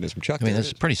 Hedonism Chuck. I mean,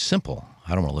 that's pretty simple.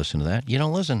 I don't want to listen to that. You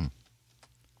don't listen.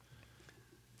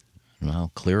 Well,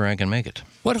 how clearer I can make it.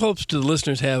 What hopes do the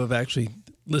listeners have of actually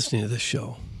listening to this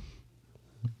show?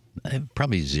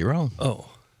 Probably zero. Oh.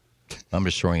 I'm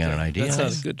just throwing out an idea. That's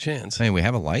not a good chance. I mean, we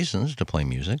have a license to play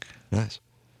music. Nice.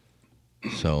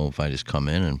 So if I just come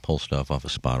in and pull stuff off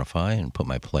of Spotify and put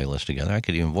my playlist together, I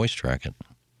could even voice track it.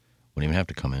 Wouldn't even have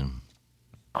to come in.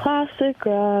 Classic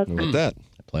rock. Look at that.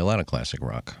 I play a lot of classic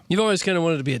rock. You've always kind of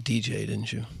wanted to be a DJ,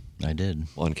 didn't you? I did.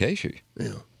 On KSHE.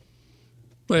 Yeah.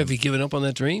 Well, have you given up on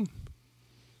that dream?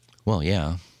 Well,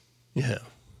 yeah. Yeah.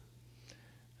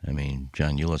 I mean,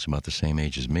 John Hewlett's about the same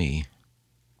age as me.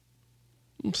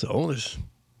 So there's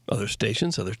other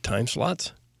stations, other time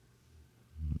slots.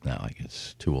 No, I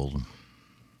guess too old.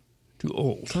 Too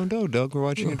old. Oh, no, Doug, we're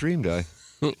watching a dream die.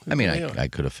 I mean, I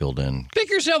could have filled in.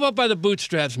 Pick yourself up by the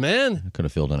bootstraps, man. I could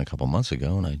have filled in a couple months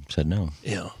ago, and I said no.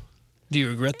 Yeah. Do you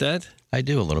regret that? I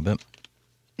do a little bit.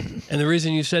 And the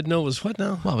reason you said no was what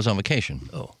now? Well, I was on vacation.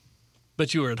 Oh.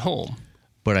 But you were at home.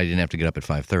 But I didn't have to get up at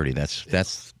 5:30.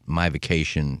 That's my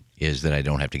vacation, is that I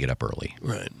don't have to get up early.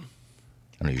 Right.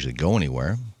 I don't usually go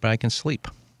anywhere, but I can sleep.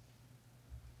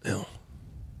 Yeah.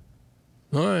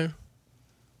 All right.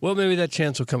 Well, maybe that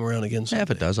chance will come around again someday. Yeah,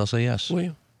 if it does, I'll say yes. Will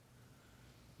you?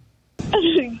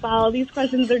 Wow, these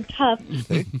questions are tough.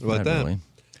 Hey, what about that? Really.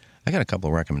 I got a couple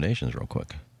of recommendations real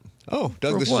quick. Oh,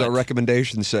 Doug, For this what? is our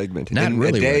recommendation segment. Not In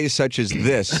really a day such as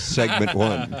this, segment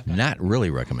one. Not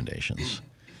really recommendations.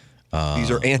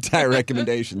 These are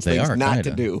anti-recommendations. They things are not kinda.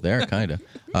 to do. They are kind of.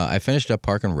 I finished up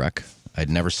Park and Rec. I'd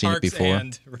never seen it before.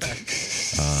 And Rec.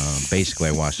 Basically,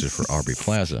 I watched it for Aubrey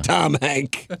Plaza. Tom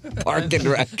Hank, Park and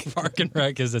Rec. Park and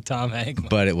Rec is a Tom Hanks.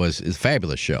 But it's a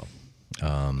fabulous show.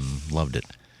 Loved it.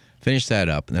 Finished that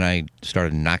up, and then I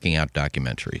started knocking out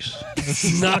documentaries.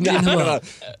 Knocking them up.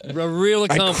 A real I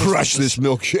accomplishment. crushed this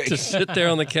milkshake. To sit there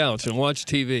on the couch and watch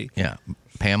TV. Yeah.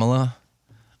 Pamela,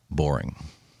 boring.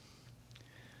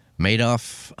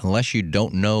 Madoff, unless you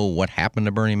don't know what happened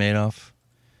to Bernie Madoff,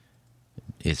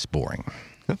 it's boring.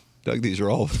 Doug, these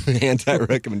are all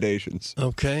anti-recommendations.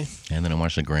 Okay. And then I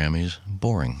watched the Grammys.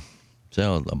 Boring.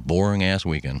 So, a boring-ass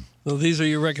weekend. Well, these are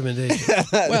your recommendations.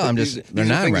 Well, I'm just, they're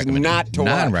these are things non-recommendations. not to watch.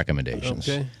 Non-recommendations.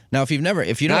 Okay. Now, if you don't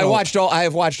I know-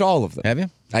 have watched all of them. Have you?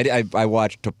 I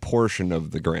watched a portion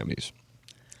of the Grammys,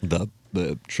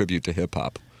 the tribute to hip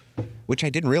hop, which I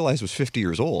didn't realize was 50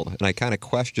 years old, and I kind of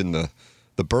questioned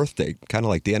the birth date, kind of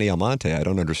like Danny Almonte. I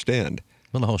don't understand.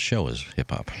 Well, the whole show is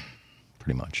hip-hop,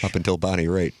 pretty much. Up until Bonnie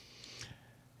Raitt.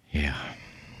 Yeah.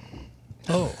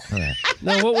 Oh.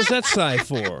 Now, what was that sigh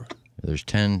for? There's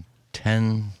 10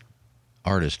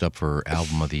 artists up for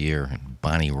Album of the Year, and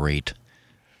Bonnie Raitt.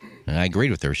 And I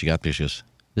agreed with her. She got this. She goes,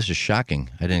 "This is shocking.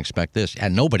 I didn't expect this."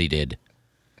 And nobody did.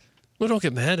 Well, don't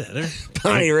get mad at her.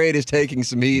 Bonnie Raitt is taking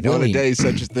some heat on a day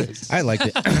such as this. I like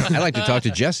to talk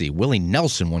to Jesse. Willie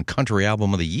Nelson won Country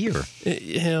Album of the Year.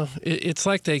 It's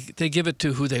like they give it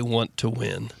to who they want to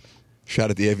win. Shot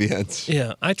at the Avians.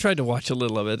 Yeah, I tried to watch a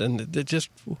little of it, and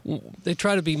they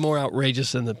try to be more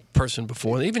outrageous than the person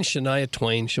before. Even Shania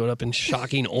Twain showed up in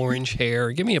shocking orange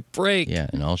hair. Give me a break. Yeah,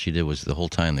 and all she did was the whole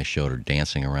time they showed her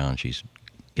dancing around. She's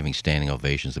giving standing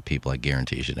ovations to people I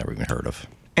guarantee she'd never even heard of.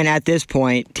 And at this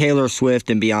point, Taylor Swift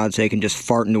and Beyonce can just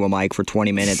fart into a mic for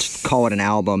 20 minutes, call it an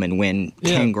album, and win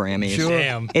 10 Grammys. Sure.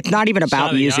 Damn. It's not even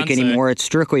about music anymore. It's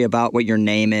strictly about what your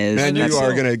name is. And you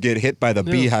are going to get hit by the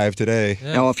beehive today.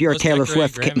 Yeah. No, if you're a Taylor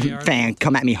Swift fan,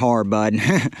 come at me hard, bud.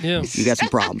 Yeah. You got some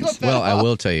problems. Well, I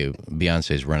will tell you,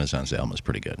 Beyonce's Renaissance album is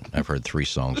pretty good. I've heard 3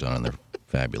 songs on it, and they're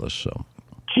fabulous. So,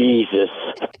 Jesus.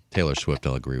 Taylor Swift,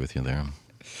 I'll agree with you there.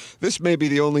 This may be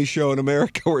the only show in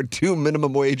America where 2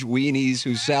 minimum wage weenies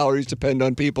whose salaries depend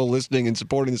on people listening and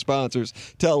supporting the sponsors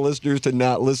tell listeners to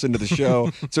not listen to the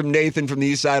show. It's from Nathan from the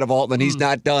east side of Altman. He's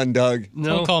not done, Doug.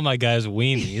 No. Don't call my guys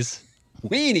weenies.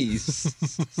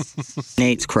 Weenies.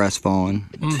 Nate's crestfallen.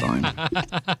 It's fine.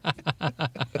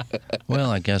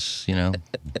 Well, I guess,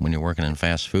 when you're working in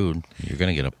fast food, you're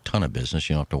going to get a ton of business.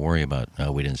 You don't have to worry about,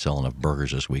 we didn't sell enough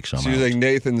burgers this week, so I'm So you're out. saying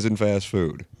Nathan's in fast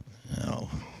food? No.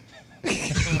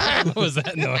 What was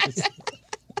that noise?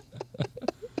 I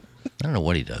don't know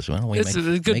what he does. Why don't we It's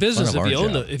a good business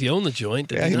if you own the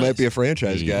joint. Yeah, he might be a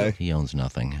franchise guy. He owns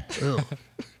nothing. Oh.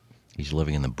 He's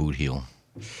living in the boot heel.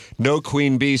 No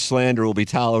Queen Bee slander will be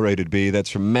tolerated, B. That's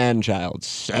from Manchild.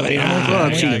 79.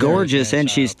 Look, she's gorgeous and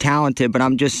she's talented, but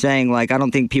I'm just saying, I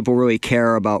don't think people really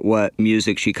care about what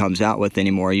music she comes out with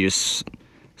anymore. You just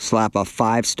slap a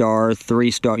 5-star,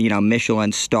 3-star,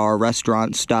 Michelin star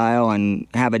restaurant style and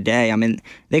have a day. I mean,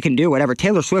 they can do whatever.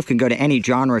 Taylor Swift can go to any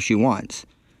genre she wants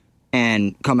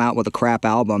and come out with a crap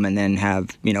album and then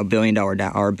have, $1 billion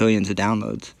or billions of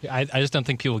downloads. I just don't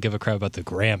think people give a crap about the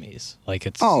Grammys.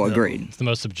 Agreed. It's the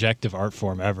most subjective art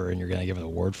form ever, and you're going to give an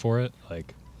award for it?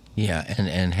 Yeah,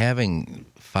 and having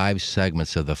 5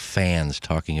 segments of the fans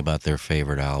talking about their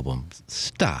favorite album.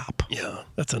 Stop. Yeah,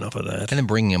 that's enough of that. And then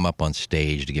bringing them up on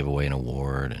stage to give away an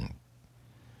award. And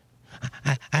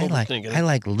I like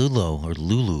Lilo. What's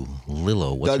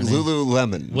Doug her name?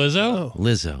 Lululemon. Lizzo?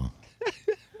 Lizzo.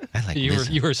 I like Lizzo.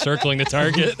 You were circling the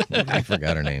target. I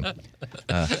forgot her name.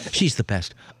 She's the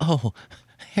best. Oh,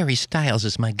 Harry Styles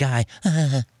is my guy.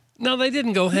 No, they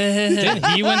didn't go. Didn't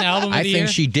he win Album of the Year? I think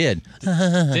she did.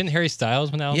 Didn't Harry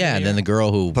Styles win Album of the Year? Yeah, and then the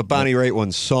girl who... But Bonnie Raitt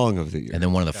won Song of the Year. And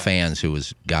then one of the fans who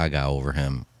was gaga over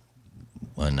him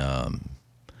when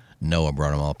Noah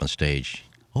brought him up on stage.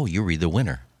 Oh, you read the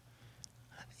winner.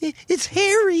 It's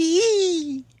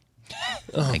Harry.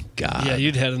 Oh, my God. Yeah,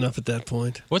 you'd had enough at that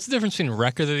point. What's the difference between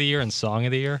Record of the Year and Song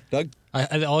of the Year? Doug?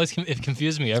 It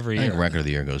confused me every I year. think Record of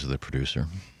the Year goes to the producer.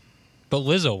 But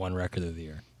Lizzo won Record of the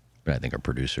Year. But I think our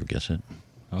producer gets it.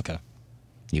 Okay.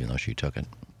 Even though she took it.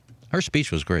 Her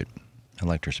speech was great. I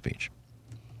liked her speech.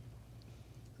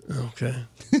 Okay.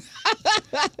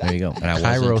 There you go. And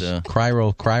I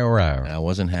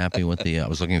wasn't happy with I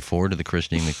was looking forward to the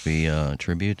Christine McVie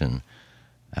tribute, and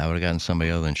I would have gotten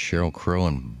somebody other than Sheryl Crow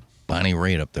and Bonnie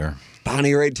Raitt up there.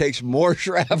 Bonnie Raitt takes more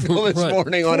shrapnel this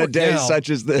morning on a day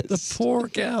such as this. The poor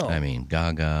gal. I mean,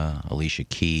 Gaga, Alicia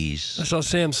Keys. I saw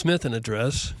Sam Smith in a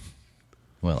dress.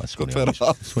 Well, that's what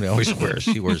he always wears.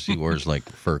 He wears like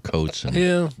fur coats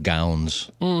and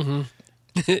gowns. Mm-hmm.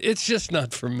 It's just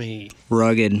not for me.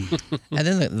 Rugged. And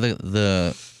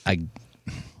then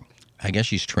I guess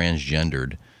she's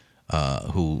transgendered,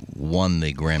 who won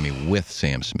the Grammy with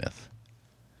Sam Smith.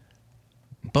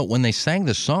 But when they sang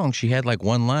the song, she had like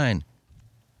one line.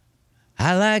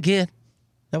 I like it.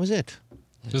 That was it.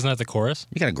 Isn't that the chorus?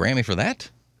 You got a Grammy for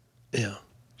that? Yeah.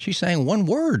 She sang one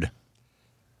word.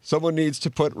 Someone needs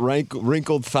to put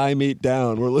wrinkled thigh meat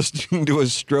down. We're listening to a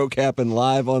stroke happen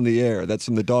live on the air. That's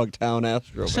from the Dogtown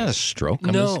Astro. It's not a stroke.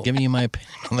 I'm just giving you my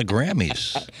opinion on the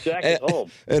Grammys. Jack is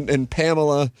home. And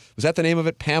Pamela, was that the name of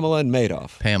it? Pamela and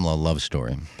Madoff. Pamela Love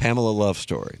Story. Pamela Love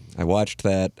Story. I watched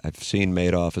that. I've seen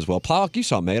Madoff as well. Plowk, you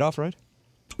saw Madoff, right?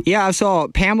 Yeah, I saw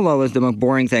Pamela was the most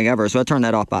boring thing ever, so I turned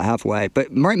that off about halfway.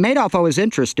 But Madoff I was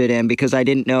interested in because I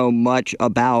didn't know much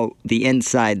about the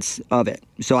insides of it,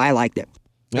 so I liked it.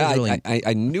 Yeah,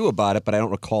 I knew about it, but I don't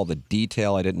recall the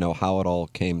detail. I didn't know how it all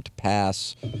came to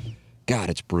pass. God,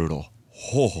 it's brutal.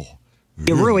 Oh.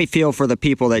 You really feel for the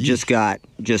people that just got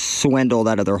swindled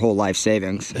out of their whole life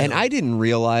savings. And I didn't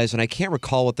realize, and I can't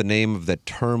recall what the name of that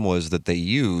term was that they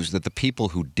used, that the people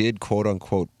who did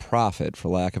quote-unquote profit, for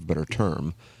lack of a better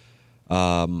term,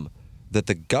 that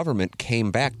the government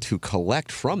came back to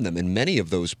collect from them. And many of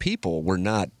those people were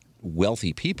not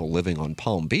wealthy people living on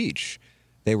Palm Beach.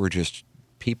 They were just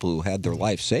people who had their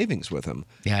life savings with them.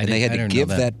 Yeah, and they had to give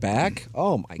that back.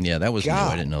 Oh, my God. Yeah, that was new.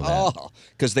 I didn't know that.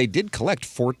 Because they did collect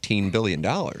 $14 billion.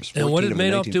 And what did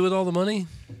Madoff do with all the money?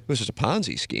 It was just a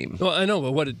Ponzi scheme. Well, I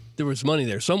know, but there was money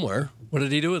there somewhere. What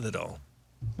did he do with it all?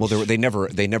 Well, they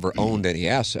never owned any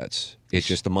assets. It's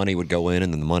just the money would go in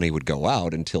and then the money would go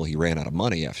out until he ran out of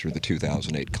money after the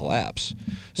 2008 collapse.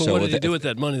 Well, so what did he do with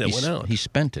that money that went out? He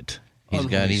spent it.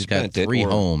 He's got 3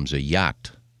 homes, a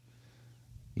yacht.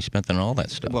 He spent on all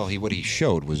that stuff. Well, what he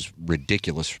showed was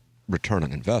ridiculous return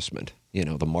on investment. You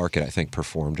know, the market, I think,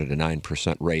 performed at a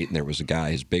 9% rate, and there was a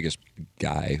guy, his biggest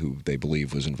guy, who they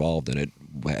believe was involved in it,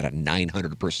 had a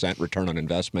 900% return on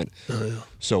investment. Oh, yeah.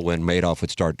 So when Madoff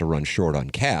would start to run short on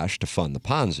cash to fund the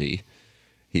Ponzi,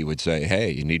 he would say,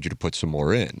 hey, you need you to put some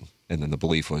more in. And then the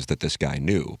belief was that this guy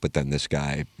knew. But then this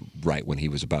guy, right when he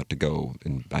was about to go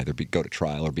and either go to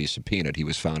trial or be subpoenaed, he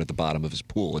was found at the bottom of his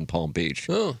pool in Palm Beach.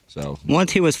 Oh. So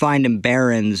once he was finding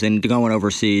barons and going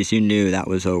overseas, you knew that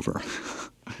was over.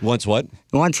 Once what?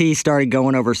 Once he started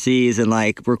going overseas and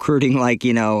recruiting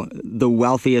the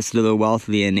wealthiest of the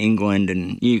wealthy in England,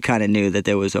 and you kind of knew that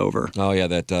it was over. Oh yeah,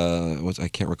 that I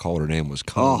can't recall what her name was.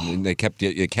 And they kept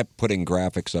putting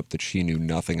graphics up that she knew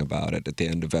nothing about it at the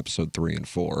end of episode 3 and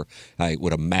 4. I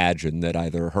would imagine that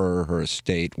either her or her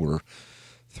estate were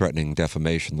threatening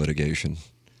defamation litigation.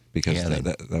 Because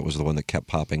that was the one that kept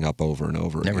popping up over and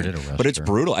over. Never again. did arrest But it's her.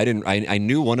 brutal. I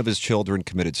knew one of his children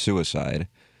committed suicide.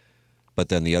 But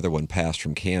then the other one passed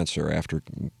from cancer after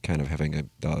kind of having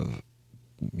a,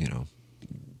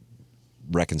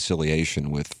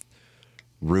 reconciliation with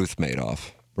Ruth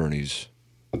Madoff, Bernie's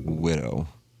widow.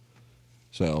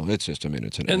 So it's just,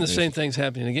 it's an... And the same thing's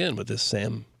happening again with this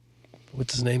Sam,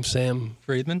 what's his name? Sam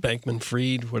Friedman?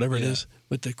 Bankman-Fried, whatever it is,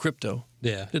 with the crypto.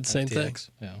 Yeah. Did the same thing.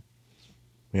 Yeah.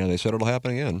 Yeah, they said it'll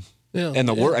happen again. Yeah, and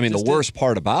the worst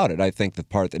part about it, I think the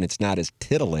part, and it's not as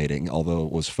titillating, although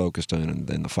it was focused on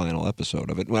in the final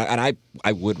episode of it. And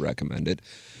I would recommend it,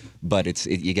 but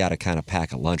you got to kind of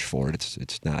pack a lunch for it.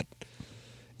 It's not.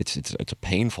 It's a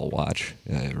painful watch,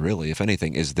 really. If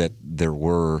anything, is that there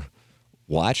were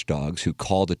watchdogs who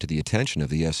called it to the attention of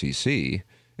the SEC,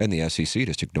 and the SEC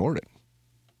just ignored it.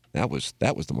 That was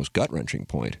the most gut-wrenching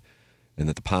point. And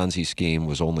that the Ponzi scheme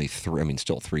was only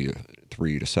still $3 to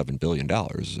 $7 billion,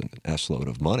 an S-load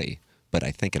of money. But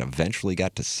I think it eventually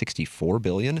got to $64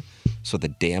 billion. So the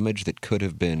damage that could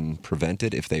have been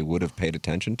prevented if they would have paid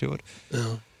attention to it.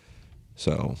 Yeah.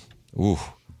 So, ooh.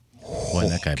 Boy,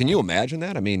 that guy, can you imagine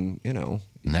that? And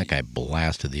that guy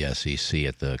blasted the SEC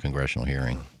at the congressional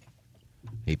hearing.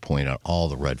 He pointed out all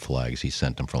the red flags. He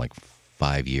sent them for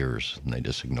 5 years, and they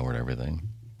just ignored everything.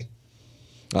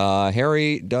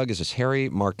 Doug, is this Harry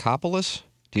Markopoulos?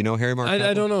 Do you know Harry Markopoulos?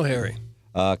 I don't know Harry.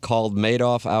 Called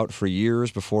Madoff out for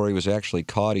years before he was actually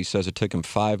caught. He says it took him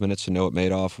 5 minutes to know that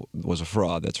Madoff was a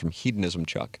fraud. That's from Hedonism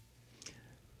Chuck.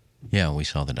 Yeah, we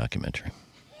saw the documentary.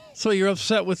 So you're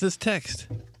upset with this text?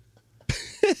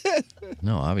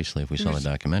 No, obviously, if we saw the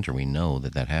documentary, we know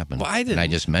that happened. Well, I didn't. And I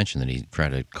just mentioned that he tried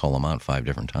to call him out 5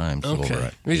 different times.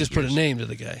 Okay. We just put a name to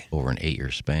the guy. Over an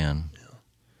 8-year span.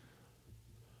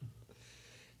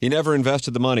 He never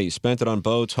invested the money. He spent it on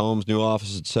boats, homes, new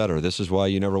offices, etc. This is why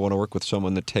you never want to work with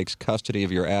someone that takes custody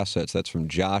of your assets. That's from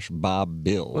Josh Bob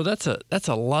Bill. Well, that's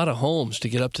a lot of homes to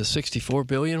get up to $64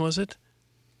 billion, was it?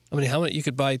 I mean, how many you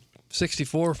could buy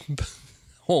 64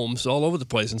 homes all over the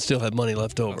place and still have money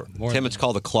left over? Tim, it's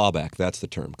called a clawback. That's the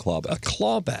term, clawback. A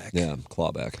clawback? Yeah,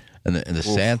 clawback. And the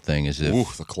sad thing is if...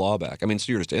 Oof, the clawback. I mean,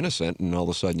 so you're just innocent, and all of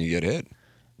a sudden you get hit.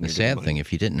 The sad thing,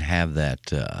 if you didn't have that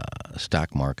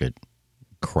stock market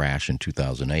crash in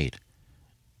 2008,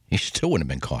 he still wouldn't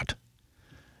have been caught.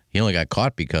 He only got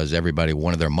caught because everybody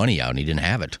wanted their money out and he didn't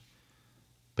have it.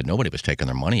 But nobody was taking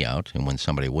their money out. And when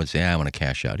somebody would say, I want to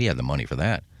cash out, he had the money for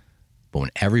that. But when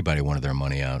everybody wanted their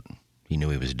money out, he knew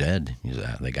he was dead. He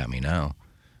said, they got me now.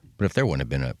 But if there wouldn't have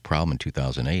been a problem in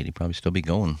 2008, he'd probably still be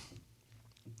going.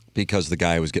 Because the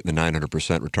guy who was getting the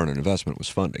 900% return on investment was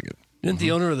funding it. Didn't the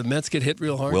owner of the Mets get hit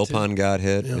real hard? Wilpon got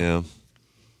hit, yeah.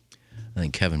 I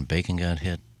think Kevin Bacon got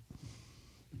hit.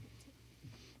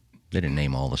 They didn't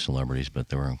name all the celebrities, but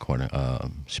there were quite a...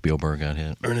 Spielberg got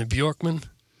hit. Ernie Bjorkman.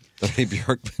 Ernie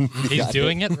Bjorkman. He's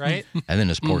doing it, right? And then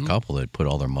this poor couple that put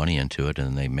all their money into it,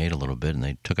 and they made a little bit, and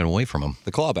they took it away from him.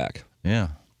 The clawback. Yeah.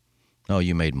 Oh,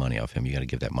 you made money off him. You got to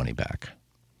give that money back.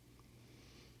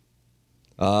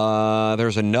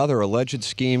 There's another alleged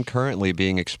scheme currently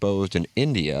being exposed in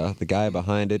India. The guy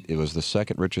behind it was the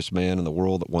second richest man in the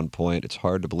world at one point. It's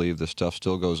hard to believe this stuff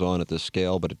still goes on at this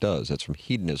scale, but it does. That's from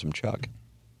Hedonism Chuck.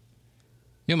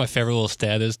 You know what my favorite little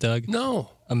stat is, Doug? No.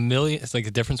 $1 million. It's like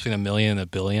the difference between $1 million and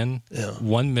 $1 billion. Yeah.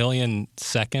 1 million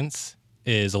seconds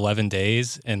is 11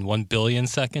 days, and 1 billion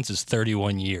seconds is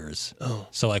 31 years. Oh.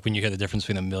 So, like, when you hear the difference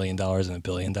between $1 million and $1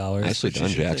 billion. Nicely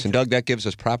done, Jackson. Doug, that gives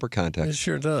us proper context. It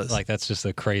sure does. Like, that's just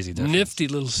a crazy difference. Nifty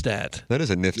little stat. That is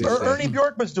a nifty stat. Ernie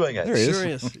Bjorkman's doing it. There he is. Sure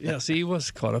is. Yeah, see, he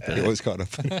was caught up in it. He was caught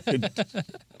up in it.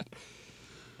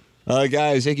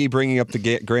 Guys, Iggy bringing up the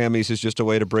Grammys is just a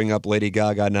way to bring up Lady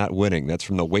Gaga not winning. That's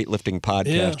from the weightlifting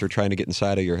podcaster trying to get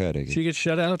inside of your head, Iggy. Did she get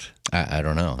shut out? I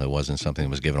don't know. It wasn't something that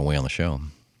was given away on the show.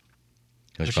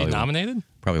 Was she nominated?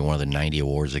 Probably one of the 90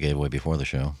 awards they gave away before the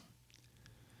show.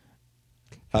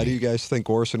 How do you guys think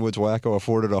Orson Woods Wacko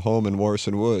afforded a home in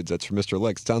Orson Woods? That's from Mr.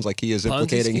 Lick. Sounds like he is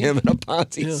implicating him in a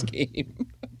Ponzi scheme.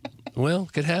 Well,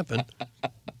 could happen.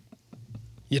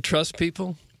 You trust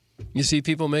people? You see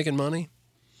people making money?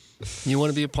 You want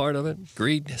to be a part of it?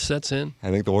 Greed sets in. I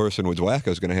think the Orson Woods Wacko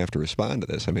is going to have to respond to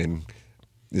this. I mean,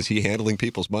 is he handling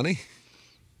people's money?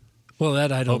 Well,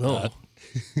 that I don't know. Not.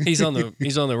 He's on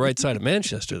the right side of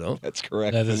Manchester, though. That's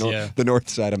correct. That is, the north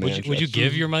side of Manchester. Would you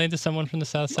give your money to someone from the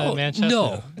south side of Manchester?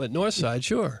 No, but north side,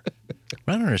 sure. What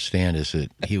I don't understand is that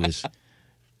he was.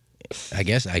 I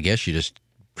guess you just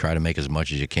try to make as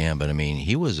much as you can, but I mean,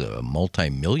 he was a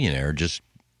multimillionaire just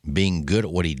being good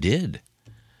at what he did.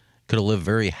 Could have lived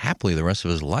very happily the rest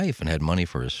of his life and had money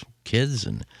for his kids,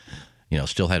 and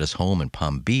still had his home in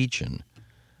Palm Beach.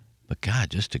 But God,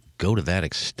 just to go to that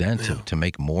extent to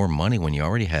make more money when you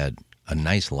already had a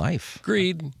nice life.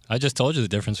 Greed. I just told you the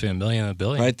difference between $1 million and $1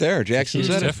 billion. Right there, Jackson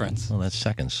said it. Difference. Well, that's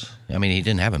seconds. I mean, he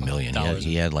didn't have $1 million.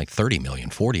 He had like 30 million,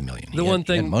 40 million. He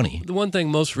had money. The one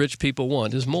thing most rich people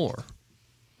want is more.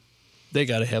 They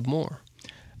got to have more.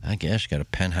 I guess you got a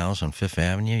penthouse on Fifth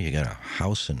Avenue. You got a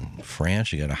house in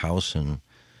France. You got a house in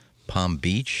Palm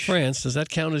Beach. France, does that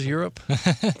count as Europe? I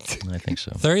think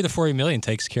so. 30 to 40 million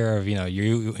takes care of,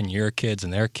 you and your kids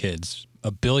and their kids.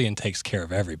 $1 billion takes care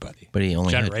of everybody. But he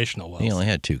only generational wealth. He only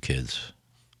had 2 kids.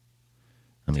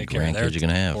 How many Take care of grandkids you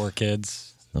going to have? 4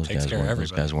 kids. Those takes care of everybody.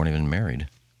 Those guys weren't even married.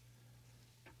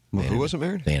 Well, who wasn't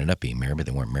married? They ended up being married, but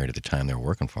they weren't married at the time they were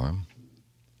working for him.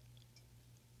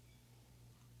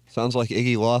 Sounds like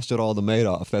Iggy lost it all to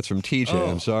Madoff. That's from TJ. Oh.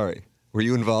 I'm sorry. Were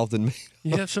you involved in Madoff?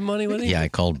 You have some money with him? Yeah, I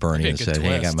called Bernie and said,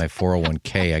 hey, I got my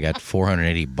 401k. I got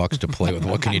 $480 to play with.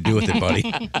 What can you do with it,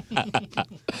 buddy?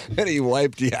 And he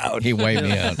wiped you out. He wiped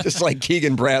me out. Just like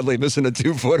Keegan Bradley missing a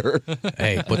 2-footer.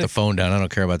 Hey, put the phone down. I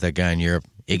don't care about that guy in Europe.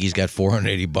 Iggy's got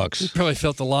 $480. You probably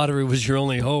felt the lottery was your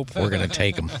only hope. We're going to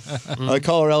take him.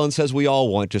 Caller Ellen says we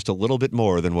all want just a little bit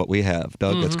more than what we have.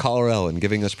 Doug, that's Caller Ellen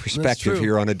giving us perspective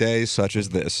here on a day such as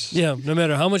this. Yeah, no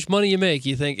matter how much money you make,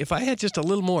 you think, if I had just a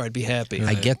little more, I'd be happy.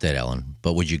 I get that, Ellen.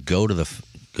 But would you go to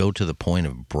the point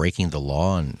of breaking the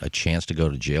law and a chance to go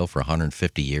to jail for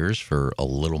 150 years for a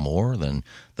little more than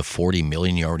the 40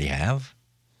 million you already have?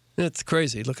 It's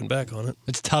crazy looking back on it.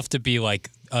 It's tough to be like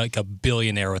a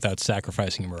billionaire without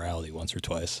sacrificing your morality once or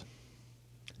twice.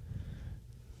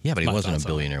 Yeah, but he wasn't a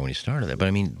billionaire when he started that. But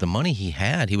I mean, the money he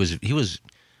had, he was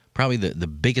probably the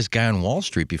biggest guy on Wall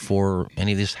Street before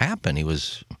any of this happened. He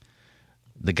was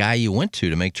the guy you went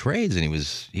to make trades, and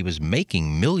he was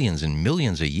making millions and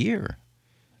millions a year.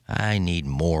 I need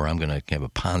more. I'm going to have a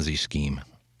Ponzi scheme.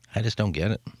 I just don't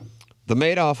get it. The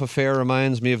Madoff affair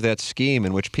reminds me of that scheme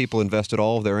in which people invested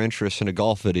all of their interests in a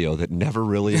golf video that never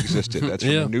really existed. That's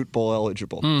from Newt Bowl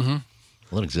eligible. Mm-hmm.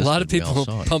 Well, a lot of people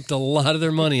pumped a lot of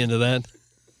their money into that.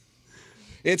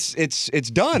 It's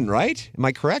done, right? Am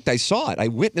I correct? I saw it. I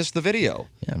witnessed the video.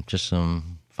 Yeah, just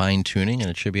some fine-tuning, and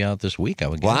it should be out this week, I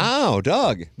would guess. Wow,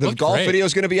 Doug. The golf video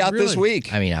is going to be out this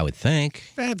week. I mean, I would think.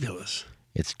 Fabulous.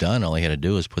 It's done. All he had to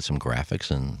do is put some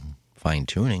graphics and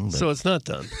fine-tuning. So it's not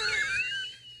done.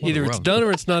 Either it's done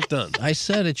or it's not done. I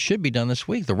said it should be done this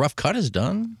week. The rough cut is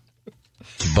done.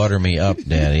 Butter me up,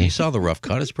 Daddy. You saw the rough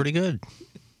cut. It's pretty good.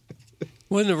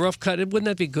 Wouldn't a rough cut, wouldn't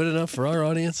that be good enough for our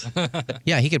audience?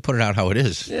 Yeah, he could put it out how it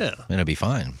is. Yeah. And it'd be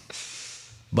fine.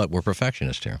 But we're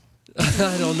perfectionists here.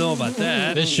 I don't know about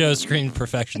that. This show screamed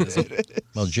perfectionism.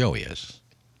 Well, Joey is.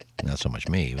 Not so much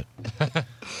me. But...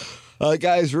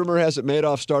 Guys, rumor has it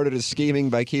Madoff started his scheming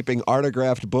by keeping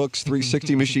autographed books,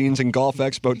 360 machines, and Golf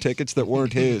Expo tickets that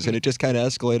weren't his, and it just kind of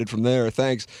escalated from there.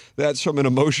 Thanks. That's from an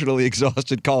emotionally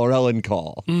exhausted caller Ellen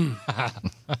call.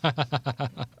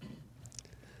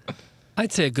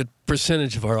 I'd say a good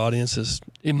percentage of our audience is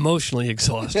emotionally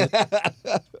exhausted.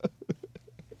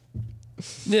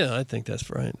 Yeah, I think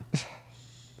that's right.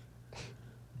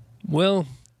 Well,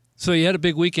 so you had a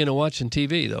big weekend of watching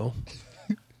TV, though.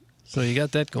 So you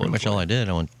got that going. Pretty much all I did.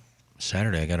 I went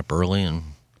Saturday. I got up early and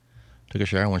took a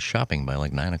shower. I went shopping by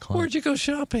like 9 o'clock. Where'd you go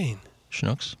shopping?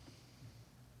 Schnucks.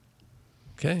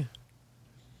 Okay.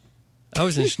 I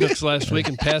was in Schnucks last week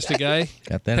and passed a guy.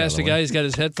 Got that Passed a guy. He's got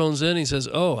his headphones in. He says,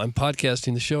 "Oh, I'm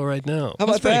podcasting the show right now." How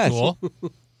about that? Cool.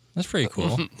 That's pretty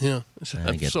cool. Yeah.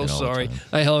 I'm so sorry.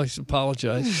 I always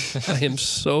apologize. I am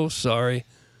so sorry.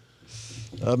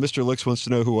 Mr. Licks wants to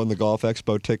know who won the Golf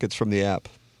Expo tickets from the app.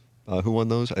 Who won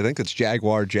those? I think it's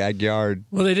Jaguar.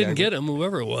 Well, they didn't get them,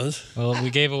 whoever it was. Well, we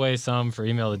gave away some for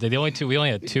email of the day. We only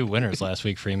had 2 winners last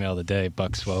week for email of the day: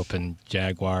 Buck Swope and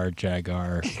Jaguar.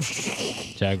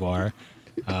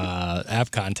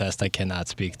 App contest I cannot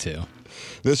speak to.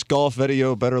 This golf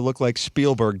video better look like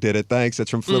Spielberg did it. Thanks.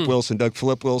 That's from Flip Wilson. Doug,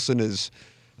 Flip Wilson is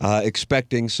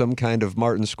expecting some kind of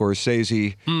Martin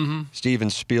Scorsese, Steven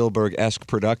Spielberg-esque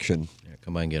production. Yeah,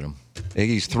 come on, get him.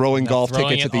 Iggy's throwing golf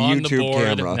tickets at the YouTube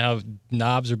camera. Now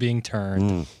knobs are being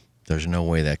turned. There's no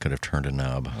way that could have turned a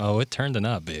knob. Oh, it turned a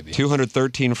knob, baby.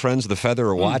 213 friends of the Feather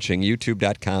are watching.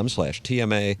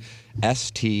 YouTube.com/TMASTL.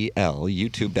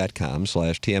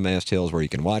 YouTube.com/TMASTL is where you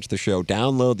can watch the show,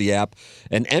 download the app,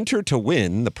 and enter to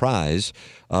win the prize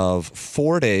of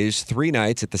 4 days, 3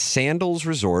 nights at the Sandals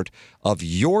Resort of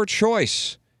your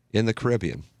choice in the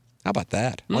Caribbean. How about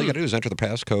that? All you got to do is enter the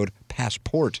passcode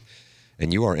PASSPORT,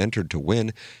 and you are entered to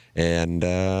win. And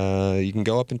you can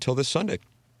go up until this Sunday.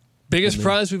 Biggest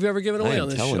prize we've ever given away on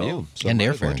this show. You, so and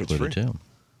airfare included, too.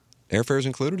 Airfare's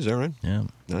included, is that right? Yeah.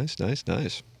 Nice.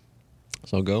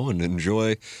 So go and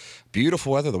enjoy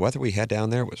beautiful weather. The weather we had down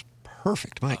there was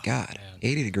perfect. My God.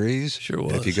 80 degrees. Sure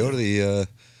was. And if you go to the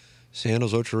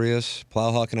Sandals Ocherias,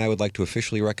 Plowhawk and I would like to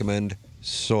officially recommend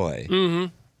soy. Mm-hmm.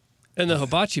 And the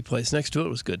hibachi place next to it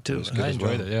was good, too. It was good I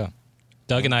enjoyed it, yeah.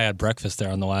 Doug and I had breakfast there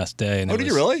on the last day. And did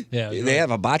you really? Yeah. They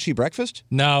have a hibachi breakfast?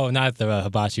 No, not the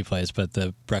hibachi place, but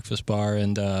the breakfast bar.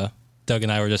 And Doug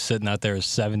and I were just sitting out there,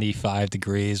 75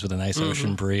 degrees with a nice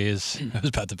ocean breeze. It was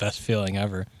about the best feeling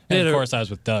ever. And of course, I was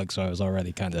with Doug, so I was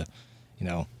already kind of,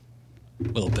 a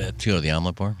little bit. Did you go to the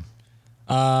omelet bar?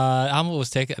 Omelet was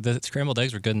taken. The scrambled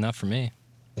eggs were good enough for me.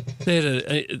 They had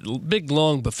a big,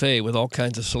 long buffet with all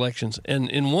kinds of selections. And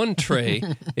in one tray,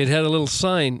 it had a little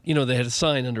sign. They had a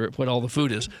sign under it, what all the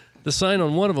food is. The sign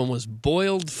on one of them was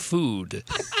boiled food.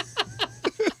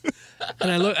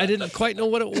 And I didn't quite know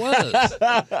what it was.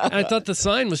 And I thought the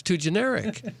sign was too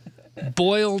generic.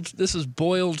 This is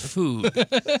boiled food.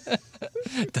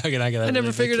 Doug and I got I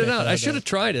never figured it out. I should have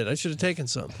tried it. I should have taken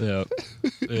some. Yeah.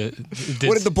 What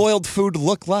did the boiled food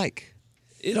look like?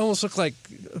 It almost looked like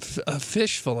a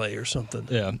fish fillet or something.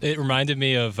 Yeah, it reminded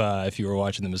me of if you were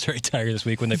watching the Missouri Tiger this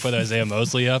week when they put Isaiah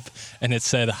Mosley up and it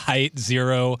said height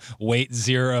 0, weight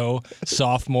 0,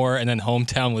 sophomore, and then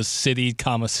hometown was city,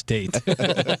 state.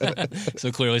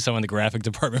 So clearly someone in the graphic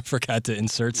department forgot to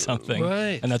insert something.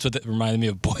 Right. And that's what it reminded me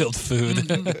of, boiled food.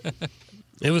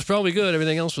 It was probably good.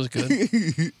 Everything else was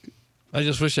good. I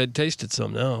just wish I'd tasted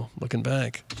some now, looking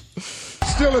back.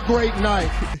 Still a great night.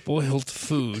 Boiled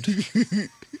food.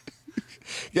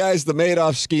 Guys, the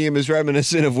Madoff scheme is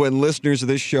reminiscent of when listeners of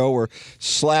this show were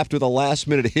slapped with a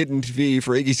last-minute hidden fee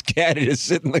for Iggy's caddy to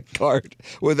sit in the cart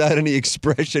without any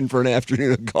expression for an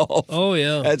afternoon of golf. Oh,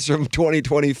 yeah. That's from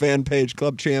 2020 fan page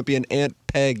club champion Aunt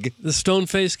Peg. The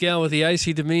stone-faced gal with the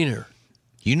icy demeanor.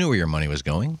 You knew where your money was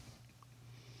going.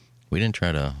 We didn't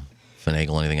try to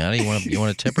finagle anything out of it. You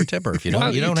want to tip her, tip her. If you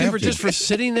don't, you don't have to. Just for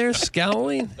sitting there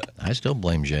scowling? I still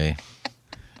blame Jay.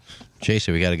 Jay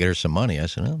said, we got to get her some money. I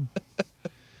said,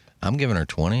 I'm giving her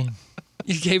 20.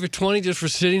 You gave her 20 just for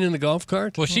sitting in the golf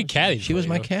cart? Well, she caddied. She was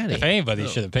my caddy. If anybody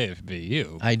should have paid, it would be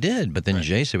you. I did, but then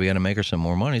Jay said we got to make her some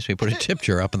more money, so we put a tip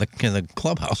jar up in the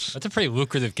clubhouse. That's a pretty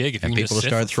lucrative gig if and you can people just sit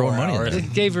started for throwing 4 money in hours. there.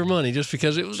 They gave her money just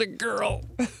because it was a girl.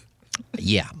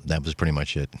 Yeah, that was pretty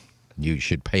much it. You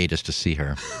should pay just to see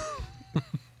her.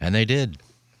 And they did.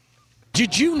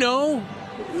 Did you know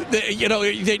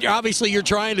that obviously you're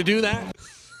trying to do that?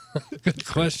 Good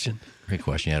question. Great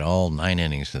question. You had all 9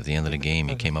 innings. At the end of the game,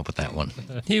 he came up with that one.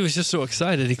 He was just so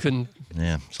excited he couldn't.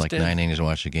 Yeah, it's like 9 innings to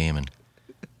watch the game. And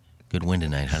good win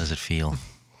tonight. How does it feel?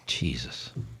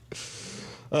 Jesus.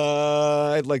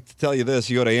 I'd like to tell you this.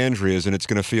 You go to Andrea's, and it's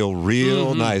going to feel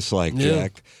real nice like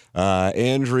Jack.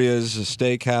 Andrea's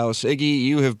Steakhouse. Iggy,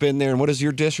 you have been there. And what is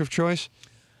your dish of choice?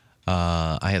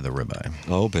 I had the ribeye.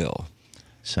 Oh, Bill.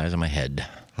 Size of my head.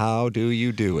 How do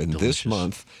you do? And this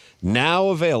month, now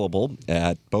available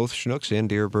at both Schnucks and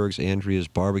Deerberg's, Andrea's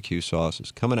barbecue sauce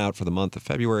is coming out for the month of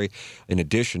February, in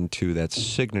addition to that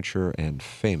signature and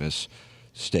famous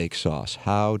steak sauce.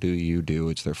 How do you do?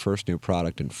 It's their first new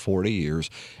product in 40 years.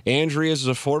 Andrea's is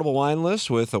affordable wine list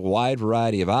with a wide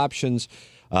variety of options,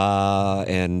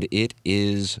 and it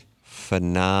is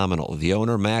phenomenal. The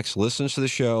owner, Max, listens to the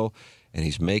show, and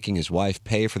he's making his wife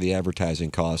pay for the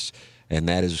advertising costs, and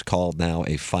that is called now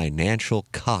a financial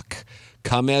cuck.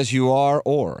 Come as you are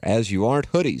or as you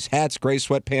aren't. Hoodies, hats, gray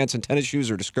sweatpants, and tennis shoes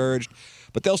are discouraged,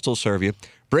 but they'll still serve you.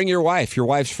 Bring your wife, your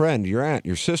wife's friend, your aunt,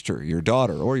 your sister, your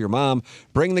daughter, or your mom.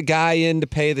 Bring the guy in to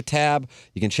pay the tab.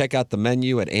 You can check out the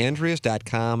menu at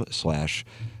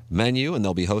andreas.com/menu, and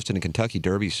they'll be hosting a Kentucky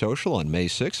Derby social on May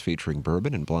 6th featuring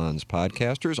Bourbon and Blondes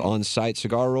podcasters. On-site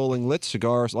cigar rolling, lit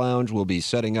cigar lounge will be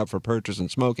setting up for purchase and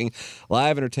smoking.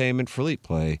 Live entertainment, free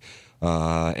play,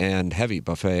 and heavy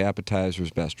buffet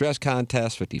appetizers, best dress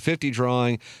contest, 50-50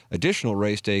 drawing, additional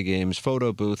race day games,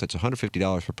 photo booth. It's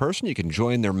 $150 per person. You can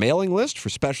join their mailing list for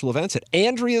special events at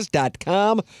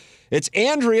andreas.com. It's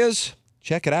Andreas.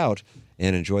 Check it out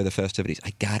and enjoy the festivities.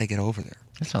 I got to get over there.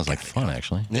 That sounds like fun,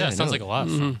 actually. Yeah, it sounds like a lot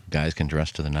of fun. Guys can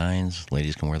dress to the nines.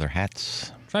 Ladies can wear their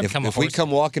hats. If we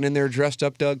come walking in there dressed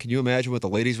up, Doug, can you imagine what the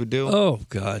ladies would do? Oh,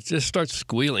 God. Just start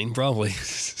squealing, probably.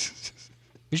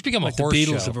 We should become like a horse the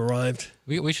Beatles show. have arrived.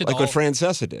 We should like what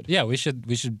Francesa did. Yeah, we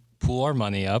should pool our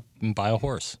money up and buy a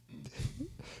horse.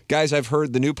 Guys, I've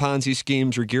heard the new Ponzi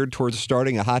schemes are geared towards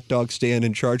starting a hot dog stand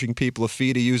and charging people a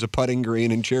fee to use a putting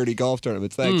green in charity golf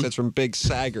tournaments. Thanks. That's from Big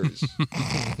Saggers.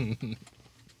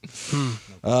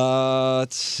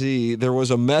 Let's see. There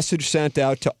was a message sent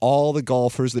out to all the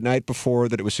golfers the night before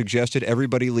that it was suggested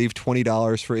everybody leave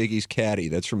 $20 for Iggy's caddy.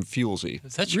 That's from Fuelsy.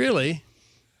 Is that really?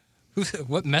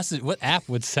 What message? What app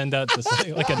would send out this,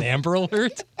 like an Amber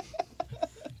Alert?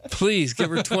 Please give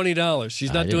her $20.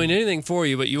 She's not doing anything for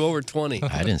you, but you owe her $20.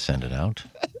 I didn't send it out.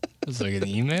 Was it like an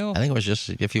email? I think it was just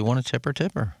if you want to tip her,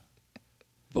 tip her.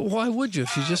 But why would you if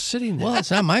she's just sitting there? Well,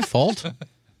 it's not my fault.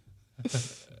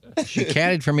 She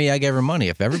caddied for me. I gave her money.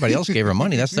 If everybody else gave her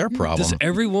money, that's their problem. Does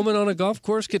every woman on a golf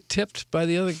course get tipped by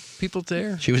the other people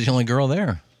there? She was the only girl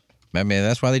there. I mean,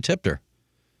 that's why they tipped her.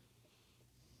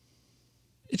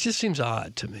 It just seems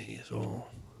odd to me is all.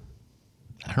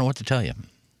 I don't know what to tell you.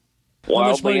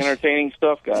 Wildly entertaining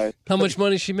stuff, guys. How much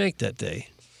money did she make that day?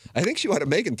 I think she wound up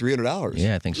making $300.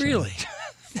 Yeah, I think so. Really?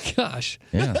 Gosh.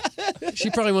 Yeah. She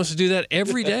probably wants to do that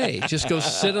every day. Just go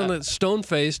sit on a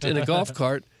stone-faced in a golf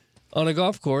cart on a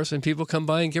golf course, and people come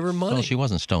by and give her money. Well, she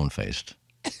wasn't stone-faced.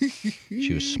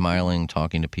 She was smiling,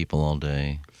 talking to people all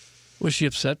day. Was she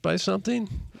upset by something?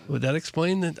 Would that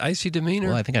explain the icy demeanor?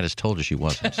 Well, I think I just told her she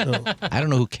wasn't. I don't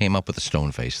know who came up with the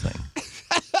stone face thing.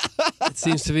 It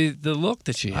seems to be the look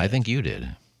that she had. I think you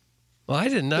did. Well, I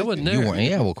didn't. I wasn't there. You weren't.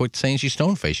 Yeah, well, quit saying she's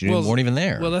stone faced. You weren't even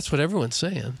there. Well, that's what everyone's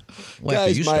saying. Well,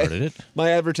 Guys, after you started it. My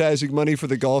advertising money for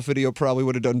the golf video probably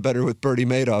would have done better with Bertie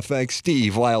Madoff. Thanks,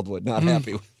 Steve Wildwood. Not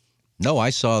happy. No,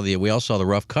 we all saw the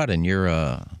rough cut, and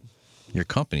your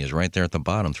company is right there at the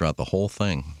bottom throughout the whole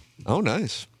thing. Oh,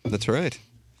 nice. That's right.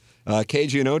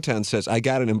 KG in O-Town says, I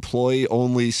got an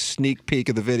employee-only sneak peek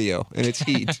of the video, and it's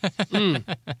heat.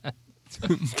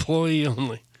 Employee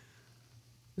only.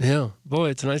 Yeah. Boy,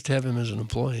 it's nice to have him as an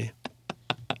employee.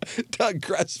 Doug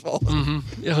crestfallen.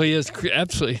 Mm-hmm. Oh, he is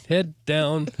absolutely head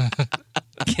down.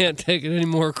 Can't take it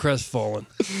anymore crestfallen.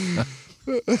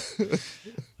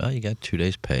 Well, you got 2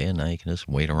 days' pay, and now you can just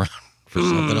wait around for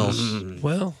something else.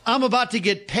 Well, I'm about to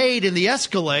get paid in the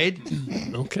Escalade.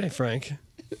 Okay, Frank.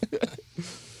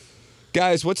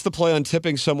 Guys, what's the play on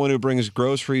tipping someone who brings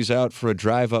groceries out for a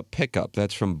drive-up pickup?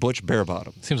 That's from Butch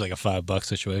Barebottom. Seems like a $5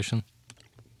 situation.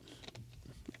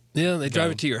 Yeah, they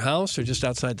drive it to your house or just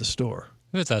outside the store?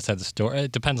 If it's outside the store,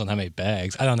 it depends on how many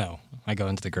bags. I don't know. I go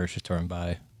into the grocery store and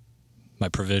buy my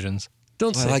provisions.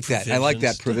 Don't say I like that. I like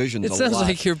that provisions a lot. It sounds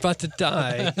like you're about to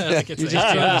die. Like it's You're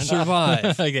just trying to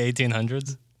survive. Like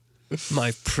 1800s.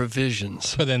 My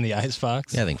provisions. Put in the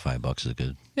icebox. Yeah, I think $5 is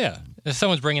good. Yeah. If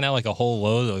someone's bringing out like a whole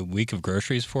load, a week of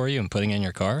groceries for you and putting it in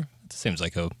your car, it seems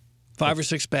like a 5 or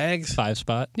 6 bags? 5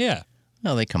 spot. Yeah.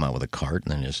 No, they come out with a cart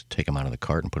and then just take them out of the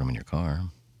cart and put them in your car.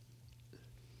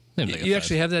 You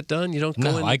actually have that done? You don't go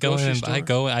in the I go grocery in.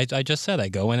 store? I just said I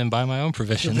go in and buy my own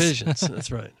provisions. Provisions,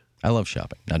 that's right. I love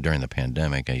shopping. Now, during the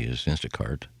pandemic, I used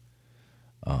Instacart.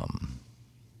 But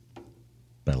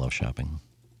I love shopping.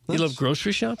 You love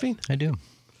grocery shopping? I do.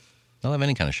 I love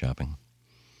any kind of shopping.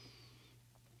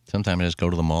 Sometimes I just go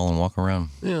to the mall and walk around.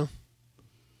 Yeah.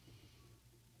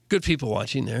 Good people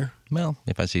watching there. Well,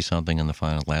 if I see something in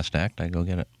the last act, I go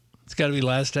get it. It's got to be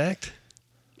last act?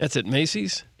 That's at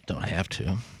Macy's? Don't have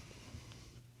to.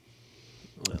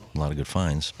 A lot of good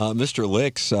finds. Mr.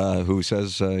 Licks, who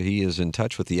says he is in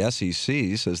touch with the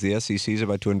SEC, says the SEC is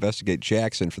about to investigate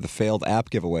Jackson for the failed app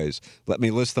giveaways. Let me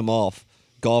list them off.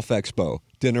 Golf Expo,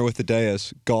 Dinner with the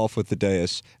Deus, Golf with the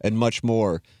Deus, and much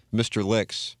more. Mr.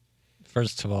 Licks.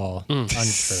 First of all,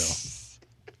 untrue.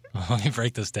 Let me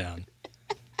break this down.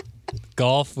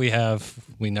 Golf, we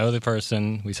know the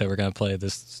person. We said we're going to play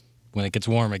this when it gets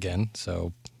warm again,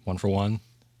 so 1 for 1.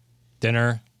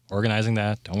 Dinner, organizing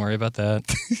that. Don't worry about that.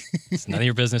 It's none of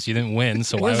your business. You didn't win,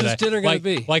 so why would this dinner going to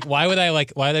be? Why would I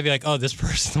be like, oh, this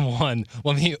person won?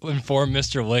 Let me inform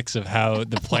Mr. Licks of how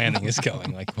the planning is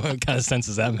going. Like, what kind of sense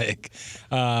does that make?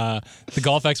 The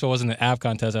Golf Expo wasn't an app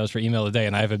contest. I was for email today,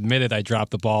 and I've admitted I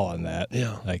dropped the ball on that.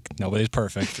 Yeah. Like, nobody's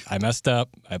perfect. I messed up.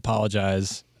 I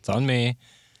apologize. It's on me.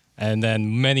 And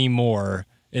then many more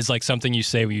is like something you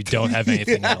say when you don't have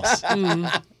anything else.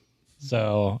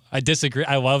 So I disagree.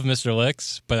 I love Mr.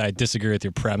 Licks, but I disagree with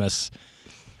your premise.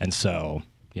 And so,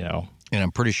 And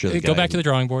I'm pretty sure go back to the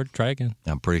drawing board. Try again.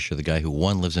 I'm pretty sure the guy who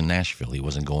won lives in Nashville. He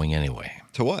wasn't going anyway.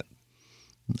 To what?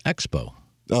 Expo.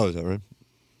 Oh, is that right?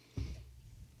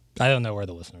 I don't know where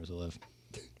the listeners live.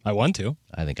 I want to.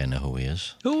 I think I know who he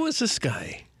is. Who is this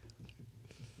guy?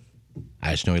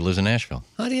 I just know he lives in Nashville.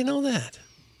 How do you know that?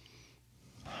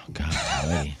 Oh, God,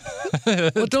 almighty.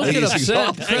 Well, don't get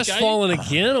upset. Crestfallen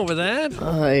again over that.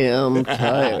 I am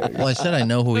tired. Well, I said I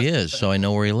know who he is, so I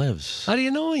know where he lives. How do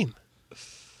you know him?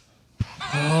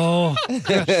 Oh,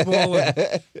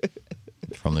 crestfallen.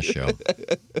 From the show.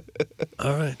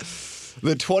 All right.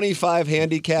 The 25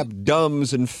 handicap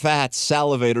dumbs and fats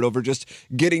salivated over just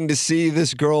getting to see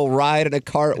this girl ride in a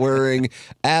cart wearing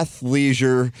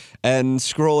athleisure and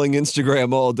scrolling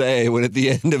Instagram all day, when at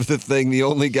the end of the thing, the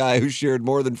only guy who shared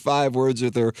more than 5 words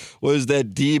with her was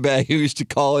that D-bag who used to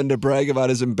call in to brag about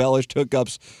his embellished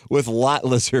hookups with lot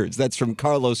lizards. That's from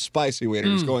Carlos Spicy Waiter,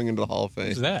 who's going into the Hall of Fame.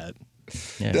 Who's that?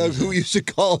 Yeah, Doug, who used to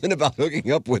call in about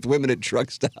hooking up with women at truck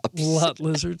stops. Lot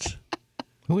lizards.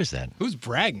 Who is that? Who's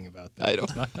bragging about that? I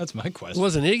don't know. That's my It question.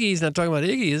 wasn't Iggy. He's not talking about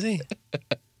Iggy, is he?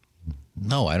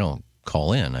 No, I don't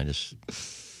call in. I just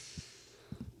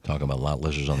talk about lot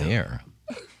lizards on the air.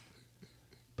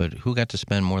 But who got to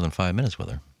spend more than 5 minutes with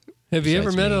her? Have you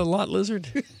ever Besides met me. a lot lizard?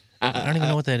 I don't even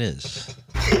know what that is.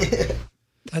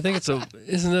 I think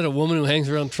isn't it a woman who hangs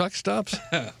around truck stops?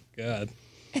 Oh, God.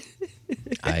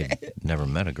 I never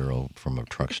met a girl from a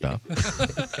truck stop.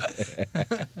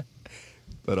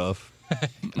 But off.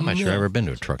 I'm not sure I've ever been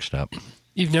to a truck stop.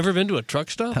 You've never been to a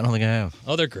truck stop? I don't think I have.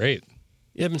 Oh, they're great.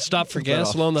 You haven't stopped for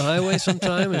gas along the highway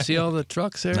sometime and see all the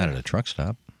trucks there? Not at a truck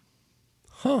stop.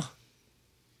 Huh.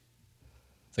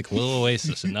 It's like a little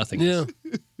oasis and nothing. Yeah.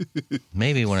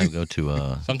 Maybe when I go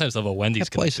to Sometimes they'll have a Wendy's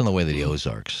that place on the way to the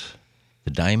Ozarks.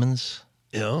 The Diamonds?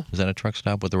 Yeah. Is that a truck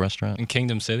stop with a restaurant? in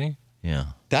Kingdom City. Yeah.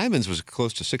 Diamonds was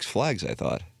close to Six Flags, I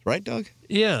thought. Right, Doug?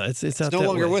 Yeah, it's out no that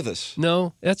longer way. with us.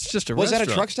 No, that's just a Was restaurant.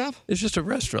 that a truck stop? It's just a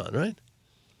restaurant, right?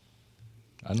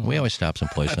 I don't We know. always stop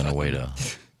someplace on our way to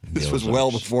This the was Ozarks.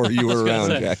 well before you were around,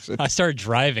 Jackson. I started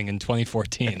driving in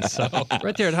 2014, so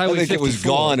Right there at I Highway think 54. it was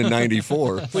gone in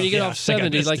 94. When you get off I think I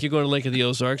 70, missed like it. you go to Lake of the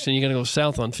Ozarks, and you're going to go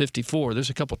south on 54, there's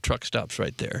a couple truck stops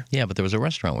right there. Yeah, but there was a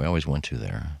restaurant we always went to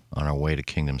there on our way to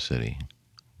Kingdom City.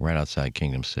 Right outside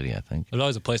Kingdom City, I think. there's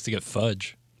always a place to get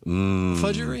fudge.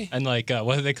 Fudgery? And like,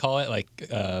 what do they call it?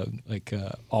 Like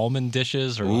almond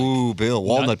dishes or Ooh, Bill,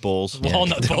 walnut bowls.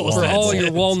 Walnut bowls. For all that's your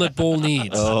it. walnut bowl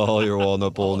needs. All your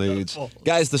walnut bowl needs.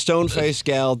 Guys, the stone-faced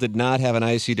gal did not have an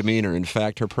icy demeanor. In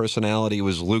fact, her personality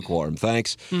was lukewarm.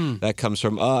 Thanks. That comes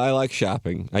from, I like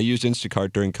shopping. I used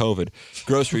Instacart during COVID.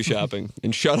 Grocery shopping.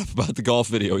 And shut up about the golf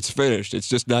video. It's finished. It's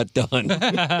just not done.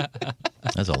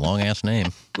 That's a long-ass name.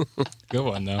 Good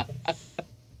one, though.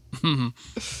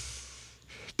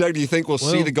 Doug, do you think we'll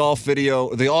see the golf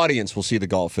video? The audience will see the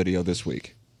golf video this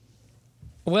week.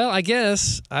 Well, I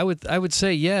guess I would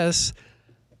say yes.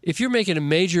 If you're making a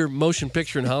major motion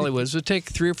picture in Hollywood, does it take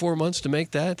 3 or 4 months to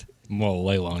make that? Well,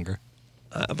 way longer.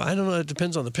 I don't know. It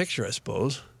depends on the picture, I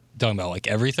suppose. Talking about like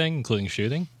everything, including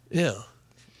shooting? Yeah.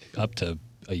 Up to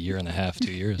a year and a half,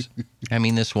 2 years. I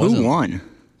mean, this wasn't... Who won?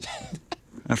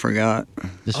 I forgot.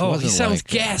 This he wasn't sounds like,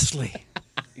 ghastly.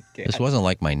 This wasn't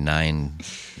like my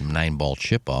nine-ball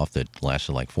chip-off that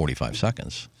lasted like 45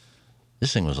 seconds.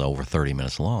 This thing was over 30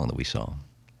 minutes long that we saw.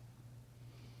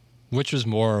 Which was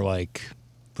more like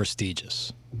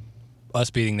prestigious? Us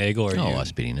beating Nagel or you?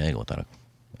 Us beating Nagel.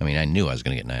 I mean, I knew I was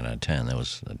going to get 9 out of 10. That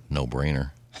was a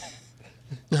no-brainer.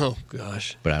 Oh,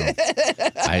 gosh. But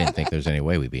I didn't think there was any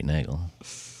way we beat Nagel.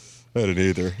 I didn't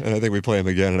either. And I think we play him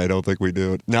again, and I don't think we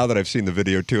do it. Now that I've seen the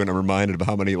video, too, and I'm reminded of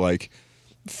how many,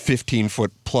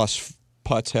 15-foot-plus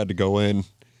putts had to go in.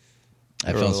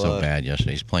 I felt so bad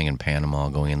yesterday. He's playing in Panama,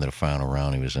 going into the final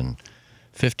round. He was in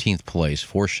 15th place,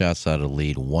 4 shots out of the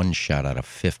lead, 1 shot out of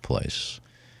 5th place.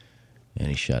 And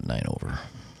he shot 9 over.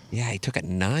 Yeah, he took a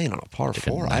 9 on a par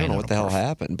 4. I don't know what the hell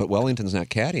happened, but Wellington's not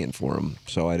caddying for him,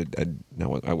 so I wouldn't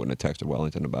have texted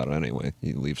Wellington about it anyway.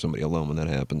 You leave somebody alone when that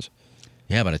happens.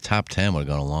 Yeah, but a top 10 would have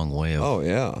gone a long way. Oh,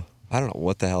 yeah. I don't know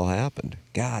what the hell happened.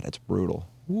 God, that's brutal.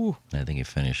 Woo. I think he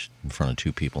finished in front of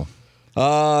 2 people.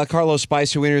 Carlos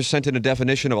Spicy Wieners sent in a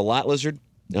definition of a lot lizard.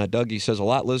 Dougie says a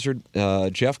lot lizard,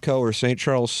 Jeffco or St.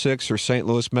 Charles 6 or St.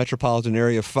 Louis metropolitan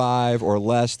area 5 or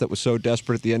less that was so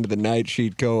desperate at the end of the night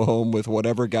she'd go home with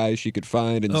whatever guy she could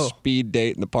find and speed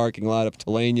date in the parking lot of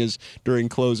Telania's during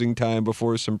closing time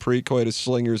before some pre-coitus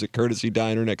slingers at Courtesy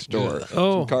Diner next door.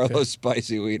 Oh, Carlos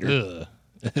Spicy Wiener.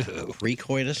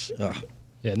 Pre-coitus?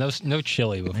 Yeah, no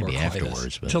chili before Maybe coitus.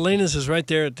 afterwards. But... Telena's is right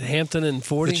there at Hampton and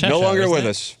 40. No longer with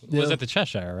us. Was it the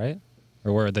Cheshire, right?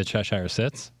 Or where the Cheshire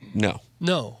sits?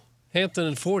 No. Hampton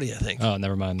and 40, I think. Oh,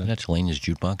 never mind then. That's Telena's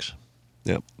jukebox?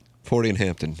 Yep. 40 and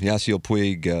Hampton. Yasiel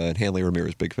Puig and Hanley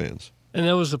Ramirez, big fans. And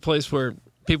that was the place where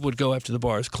people would go after the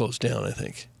bars closed down, I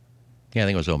think. Yeah, I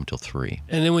think it was open until 3.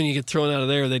 And then when you get thrown out of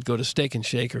there, they'd go to Steak and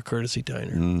Shake or Courtesy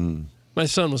Diner. My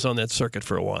son was on that circuit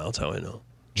for a while, that's how I know.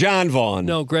 John Vaughn.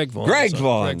 No, Greg Vaughn. Greg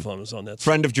Vaughn. Greg Vaughn was on that circuit.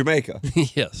 Friend of Jamaica.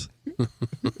 Yes.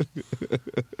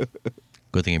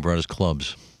 Good thing he brought his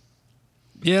clubs.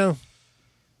 Yeah.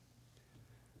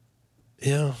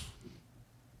 Yeah.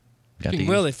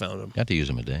 They found him. Got to use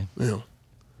him a day. Yeah.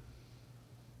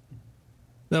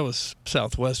 That was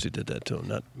Southwest who did that to him,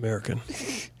 not American.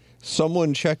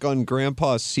 Someone check on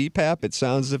Grandpa's CPAP. It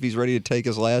sounds as if he's ready to take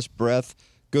his last breath.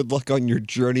 Good luck on your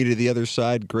journey to the other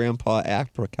side, Grandpa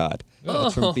Apricot.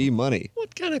 That's from B Money.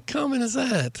 What kind of comment is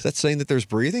that? Is that saying that there's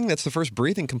breathing? That's the first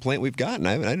breathing complaint we've gotten.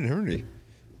 I didn't hear any.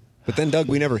 But then, Doug,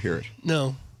 we never hear it.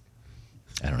 No.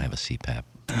 I don't have a CPAP.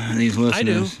 These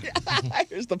listeners. I do.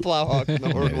 Here's the Plowhawk and the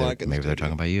Horton-Watkins. Maybe they're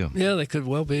talking about you. Yeah, they could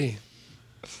well be.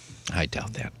 I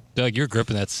doubt that. Doug, you're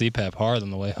gripping that CPAP hard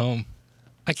on the way home.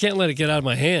 I can't let it get out of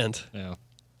my hand. Yeah.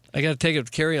 I got to take it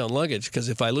to carry-on luggage because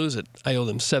if I lose it, I owe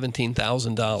them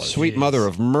 $17,000. Sweet mother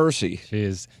of mercy.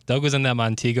 Jeez. Doug was in that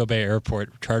Montego Bay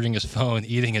airport charging his phone,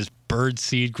 eating his bird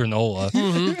seed granola,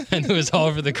 and it was all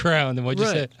over the ground. And what'd you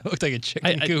say? It looked like a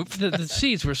chicken coop. The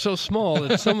seeds were so small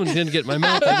that someone didn't get my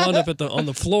mouth. I wound up on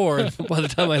the floor, and by the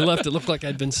time I left, it looked like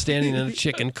I'd been standing in a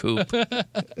chicken coop.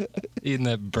 Eating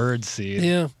that bird seed.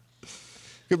 Yeah.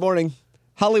 Good morning.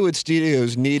 Hollywood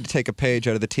studios need to take a page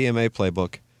out of the TMA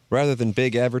playbook. Rather than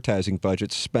big advertising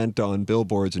budgets spent on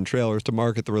billboards and trailers to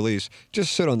market the release,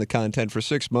 just sit on the content for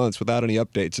 6 months without any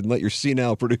updates and let your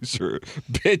senile producer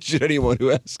bitch at anyone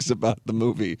who asks about the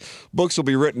movie. Books will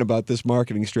be written about this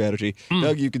marketing strategy.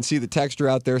 Doug, you can see the texter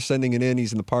out there sending it in.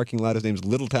 He's in the parking lot. His name's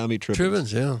Little Tommy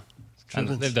Tribbins. Tribbins,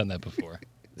 yeah. They've done that before.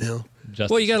 Yeah.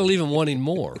 Well, you got to leave them wanting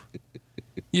more.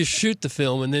 You shoot the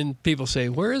film, and then people say,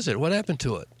 "Where is it? What happened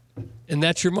to it?" And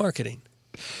that's your marketing.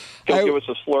 He'll give us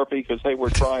a Slurpee because, hey,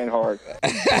 we're trying hard.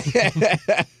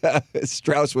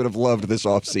 Strauss would have loved this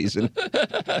off-season.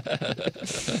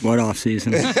 What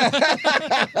off-season?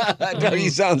 No, he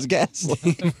sounds ghastly.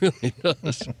 He really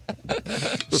does.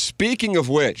 Speaking of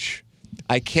which,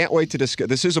 I can't wait to discuss.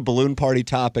 This is a balloon party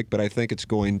topic, but I think it's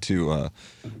going to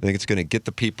get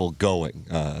the people going,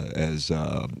 as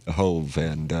Hove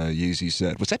and Yeezy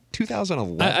said. Was that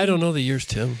 2011? I don't know the years,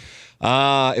 Tim.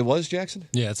 It was, Jackson?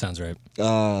 Yeah, that sounds right.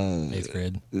 8th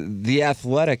grade. The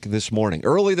Athletic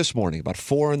early this morning, about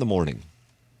 4 a.m,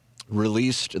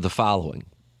 released the following.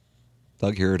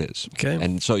 Doug, here it is. Okay.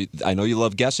 And so I know you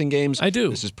love guessing games. I do.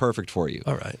 This is perfect for you.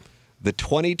 All right. The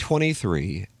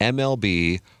 2023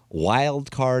 MLB Wild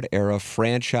Card Era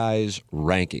franchise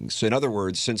rankings. So in other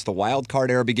words, since the Wild Card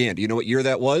Era began, do you know what year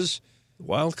that was?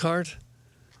 Wild Card?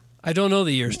 I don't know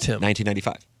the years, Tim.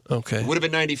 1995. Okay. It would have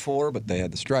been 94, but they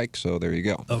had the strike, so there you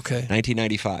go. Okay.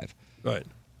 1995. Right.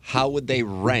 How would they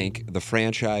rank the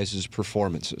franchise's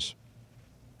performances?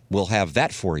 We'll have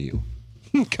that for you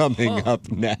coming up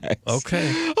next.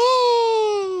 Okay.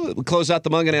 Oh, we'll close out the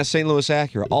Mungan St. Louis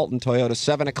Acura, Alton Toyota,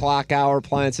 7 o'clock hour,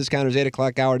 appliance discounters, 8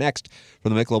 o'clock hour next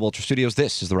from the Michelob Ultra Studios.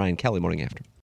 This is the Ryan Kelly Morning After.